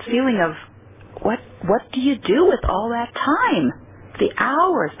that feeling of what do you do with all that time, the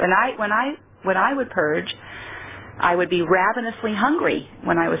hours? And when I would purge, I would be ravenously hungry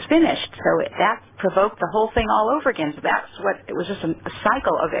when I was finished. So that provoked the whole thing all over again. So it was just a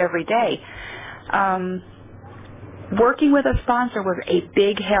cycle of every day. Working with a sponsor was a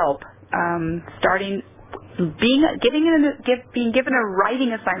big help. Being given a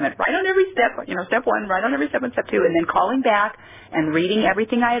writing assignment, write on every step, step one, write on every step, and step two, and then calling back and reading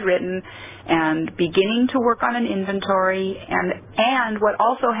everything I had written and beginning to work on an inventory. And what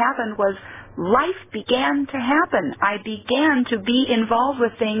also happened was life began to happen. I began to be involved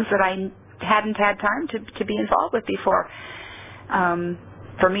with things that I hadn't had time to be involved with before.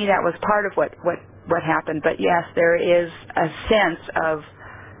 For me, that was part of what happened. But yes, there is a sense of,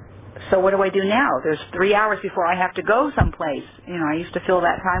 so what do I do now? There's 3 hours before I have to go someplace. I used to fill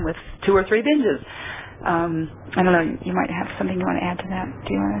that time with 2 or 3 binges. I don't know, you might have something you want to add to that.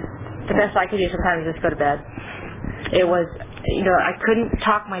 Do you want to? The best I could do sometimes is just go to bed. It was, I couldn't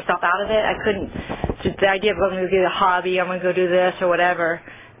talk myself out of it. I couldn't, just the idea of I'm going to do a hobby, I'm going to go do this or whatever.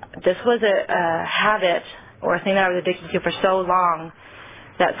 This was a habit or a thing that I was addicted to for so long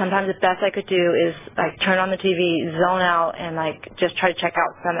that sometimes the best I could do is turn on the TV, zone out, and just try to check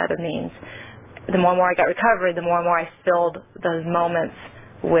out some other means. The more and more I got recovery, the more and more I filled those moments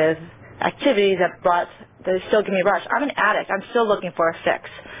with activities that still give me a rush. I'm an addict. I'm still looking for a fix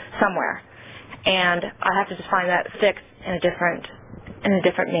somewhere, and I have to just find that fix in a different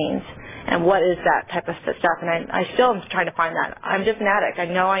means. And what is that type of stuff? And I still am trying to find that. I'm just an addict. I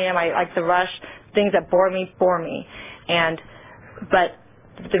know I am. I like the rush. Things that bore me. But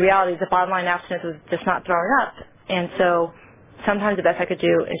the reality is the bottom line abstinence was just not throwing up. And so sometimes the best I could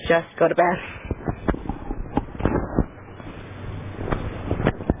do is just go to bed.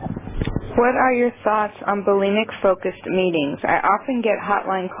 What are your thoughts on bulimic-focused meetings? I often get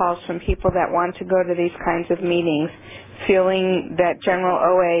hotline calls from people that want to go to these kinds of meetings, feeling that general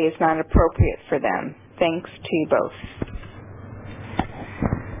OA is not appropriate for them. Thanks to you both.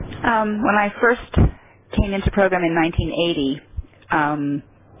 When I first came into program in 1980,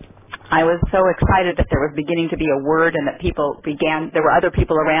 I was so excited that there was beginning to be a word and that there were other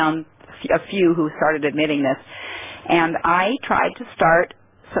people around, a few who started admitting this. And I tried to start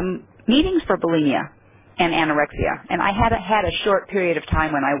some meetings for bulimia and anorexia. And I had a short period of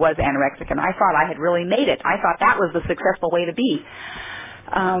time when I was anorexic, and I thought I had really made it. I thought that was the successful way to be.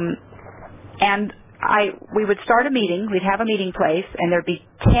 And we would start a meeting. We'd have a meeting place, and there'd be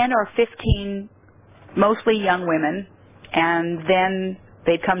 10 or 15 mostly young women, and then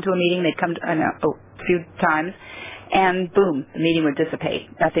they'd come to a meeting. They'd come a few times, and boom, the meeting would dissipate.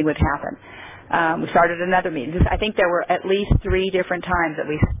 Nothing would happen. We started another meeting. I think there were at least 3 different times that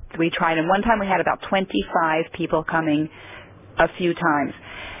we tried, and one time we had about 25 people coming a few times.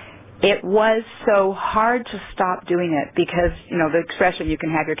 It was so hard to stop doing it because, the expression, you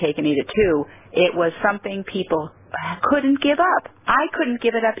can have your cake and eat it too, it was something people couldn't give up. I couldn't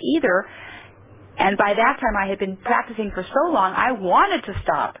give it up either. And by that time, I had been practicing for so long, I wanted to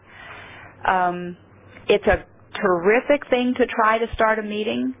stop. It's a terrific thing to try to start a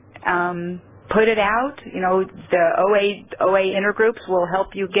meeting. Put it out. The OA intergroups will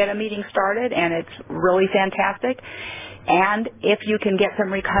help you get a meeting started, and it's really fantastic. And if you can get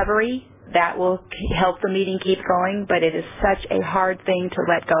some recovery, that will help the meeting keep going, but it is such a hard thing to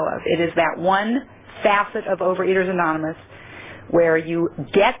let go of. It is that one facet of Overeaters Anonymous where you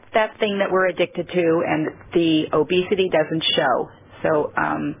get that thing that we're addicted to, and the obesity doesn't show. So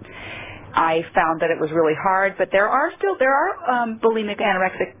I found that it was really hard, but there are bulimic,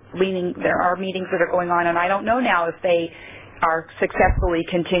 anorexic there are meetings that are going on, and I don't know now if they are successfully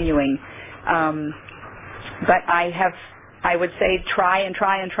continuing. But I would say try and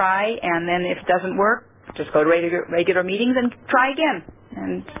try and try, and then if it doesn't work, just go to regular meetings and try again.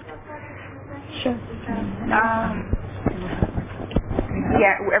 And sure.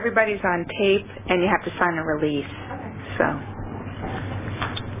 Yeah, everybody's on tape, and you have to sign a release. So,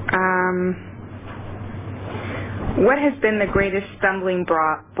 what has been the greatest stumbling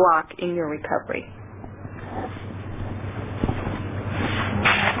block in your recovery?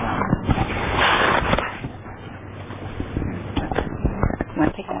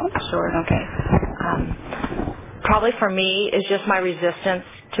 Want to take that one? Sure. Okay. Probably for me is just my resistance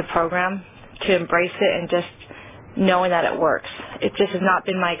to program, to embrace it and just knowing that it works. It just has not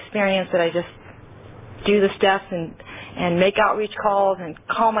been my experience that I just do the steps and make outreach calls and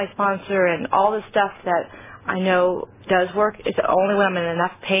call my sponsor and all the stuff that I know does work. It's only when I'm in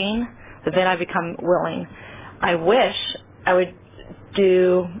enough pain that then I become willing. I wish I would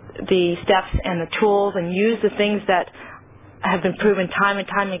do the steps and the tools and use the things that have been proven time and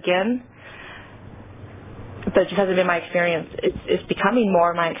time again, but it just hasn't been my experience. It's becoming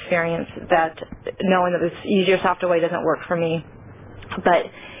more my experience that knowing that this easier, softer way doesn't work for me. But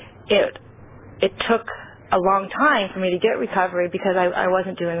it took a long time for me to get recovery because I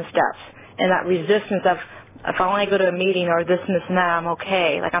wasn't doing the steps. And that resistance of, if I want to go to a meeting or this and this and that, I'm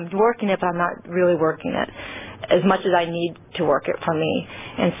okay. Like, I'm working it, but I'm not really working it as much as I need to work it for me.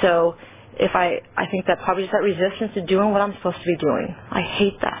 And so I think that probably just that resistance to doing what I'm supposed to be doing. I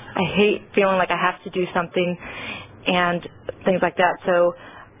hate that. I hate feeling like I have to do something and things like that. So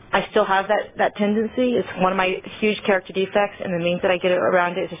I still have that tendency. It's one of my huge character defects, and the means that I get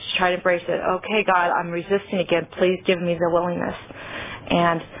around it is just to try to embrace it. Okay, God, I'm resisting again. Please give me the willingness.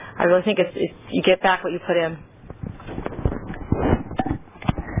 And I really think it's you get back what you put in.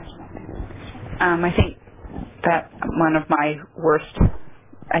 I think that one of my worst,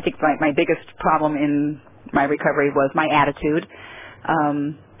 I think my biggest problem in my recovery was my attitude.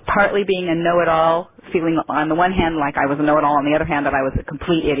 Partly being a know-it-all, feeling on the one hand like I was a know-it-all, on the other hand that I was a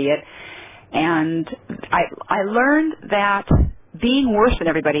complete idiot. And I learned that being worse than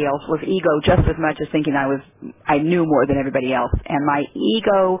everybody else was ego just as much as thinking I knew more than everybody else. And my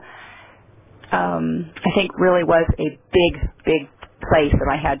ego, I think, really was a big place that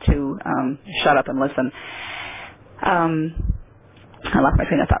I had to shut up and listen. I lost my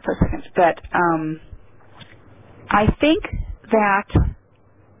train of thought for a second. But I think that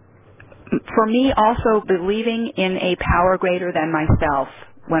for me also believing in a power greater than myself,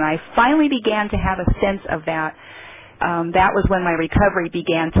 when I finally began to have a sense of that, that was when my recovery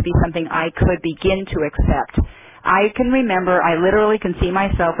began to be something I could begin to accept. I can remember, I literally can see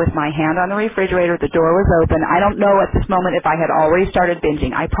myself with my hand on the refrigerator, the door was open. I don't know at this moment if I had already started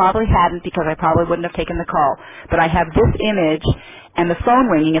binging. I probably hadn't because I probably wouldn't have taken the call. But I have this image and the phone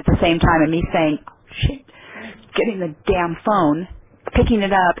ringing at the same time and me saying, shit, getting the damn phone, picking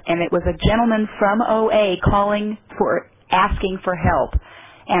it up, and it was a gentleman from OA asking for help.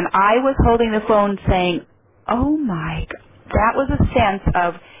 And I was holding the phone saying, oh my God, that was a sense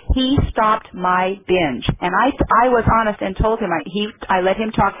of he stopped my binge. And I was honest and told him, I let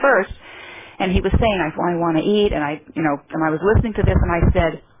him talk first, and he was saying, I want to eat, and I was listening to this, and I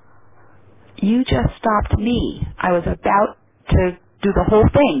said, you just stopped me. I was about to do the whole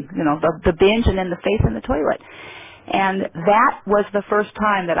thing, the binge and then the face in the toilet. And that was the first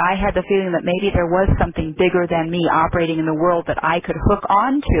time that I had the feeling that maybe there was something bigger than me operating in the world that I could hook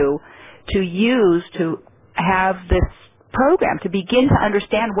onto to use to have this program, to begin to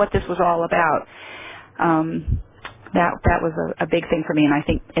understand what this was all about. That was a big thing for me, and I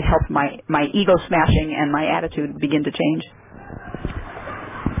think it helped my ego smashing and my attitude begin to change.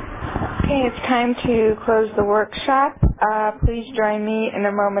 Okay, it's time to close the workshop. Please join me in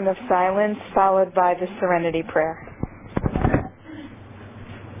a moment of silence, followed by the Serenity Prayer.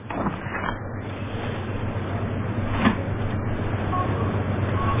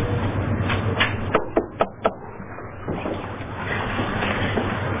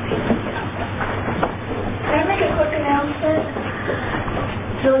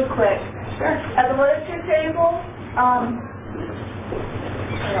 Really quick. Sure. At the literature table, I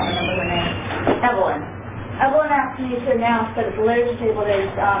don't remember her name. Evelyn asked me to announce that at the literature table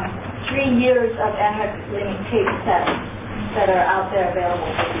there's 3 years of Anorexic Bulimic tape sets that are out there available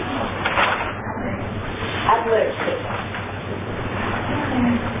for people. At the literature table.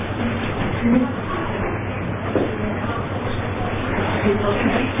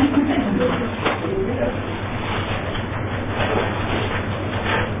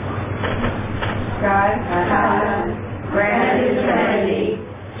 God, grant me the serenity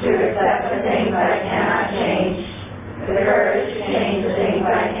to accept the things I cannot change, the courage to change the things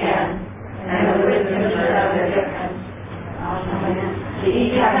I can, and the wisdom to know the difference. To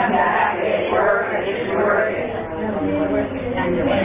each come back, it work, it work,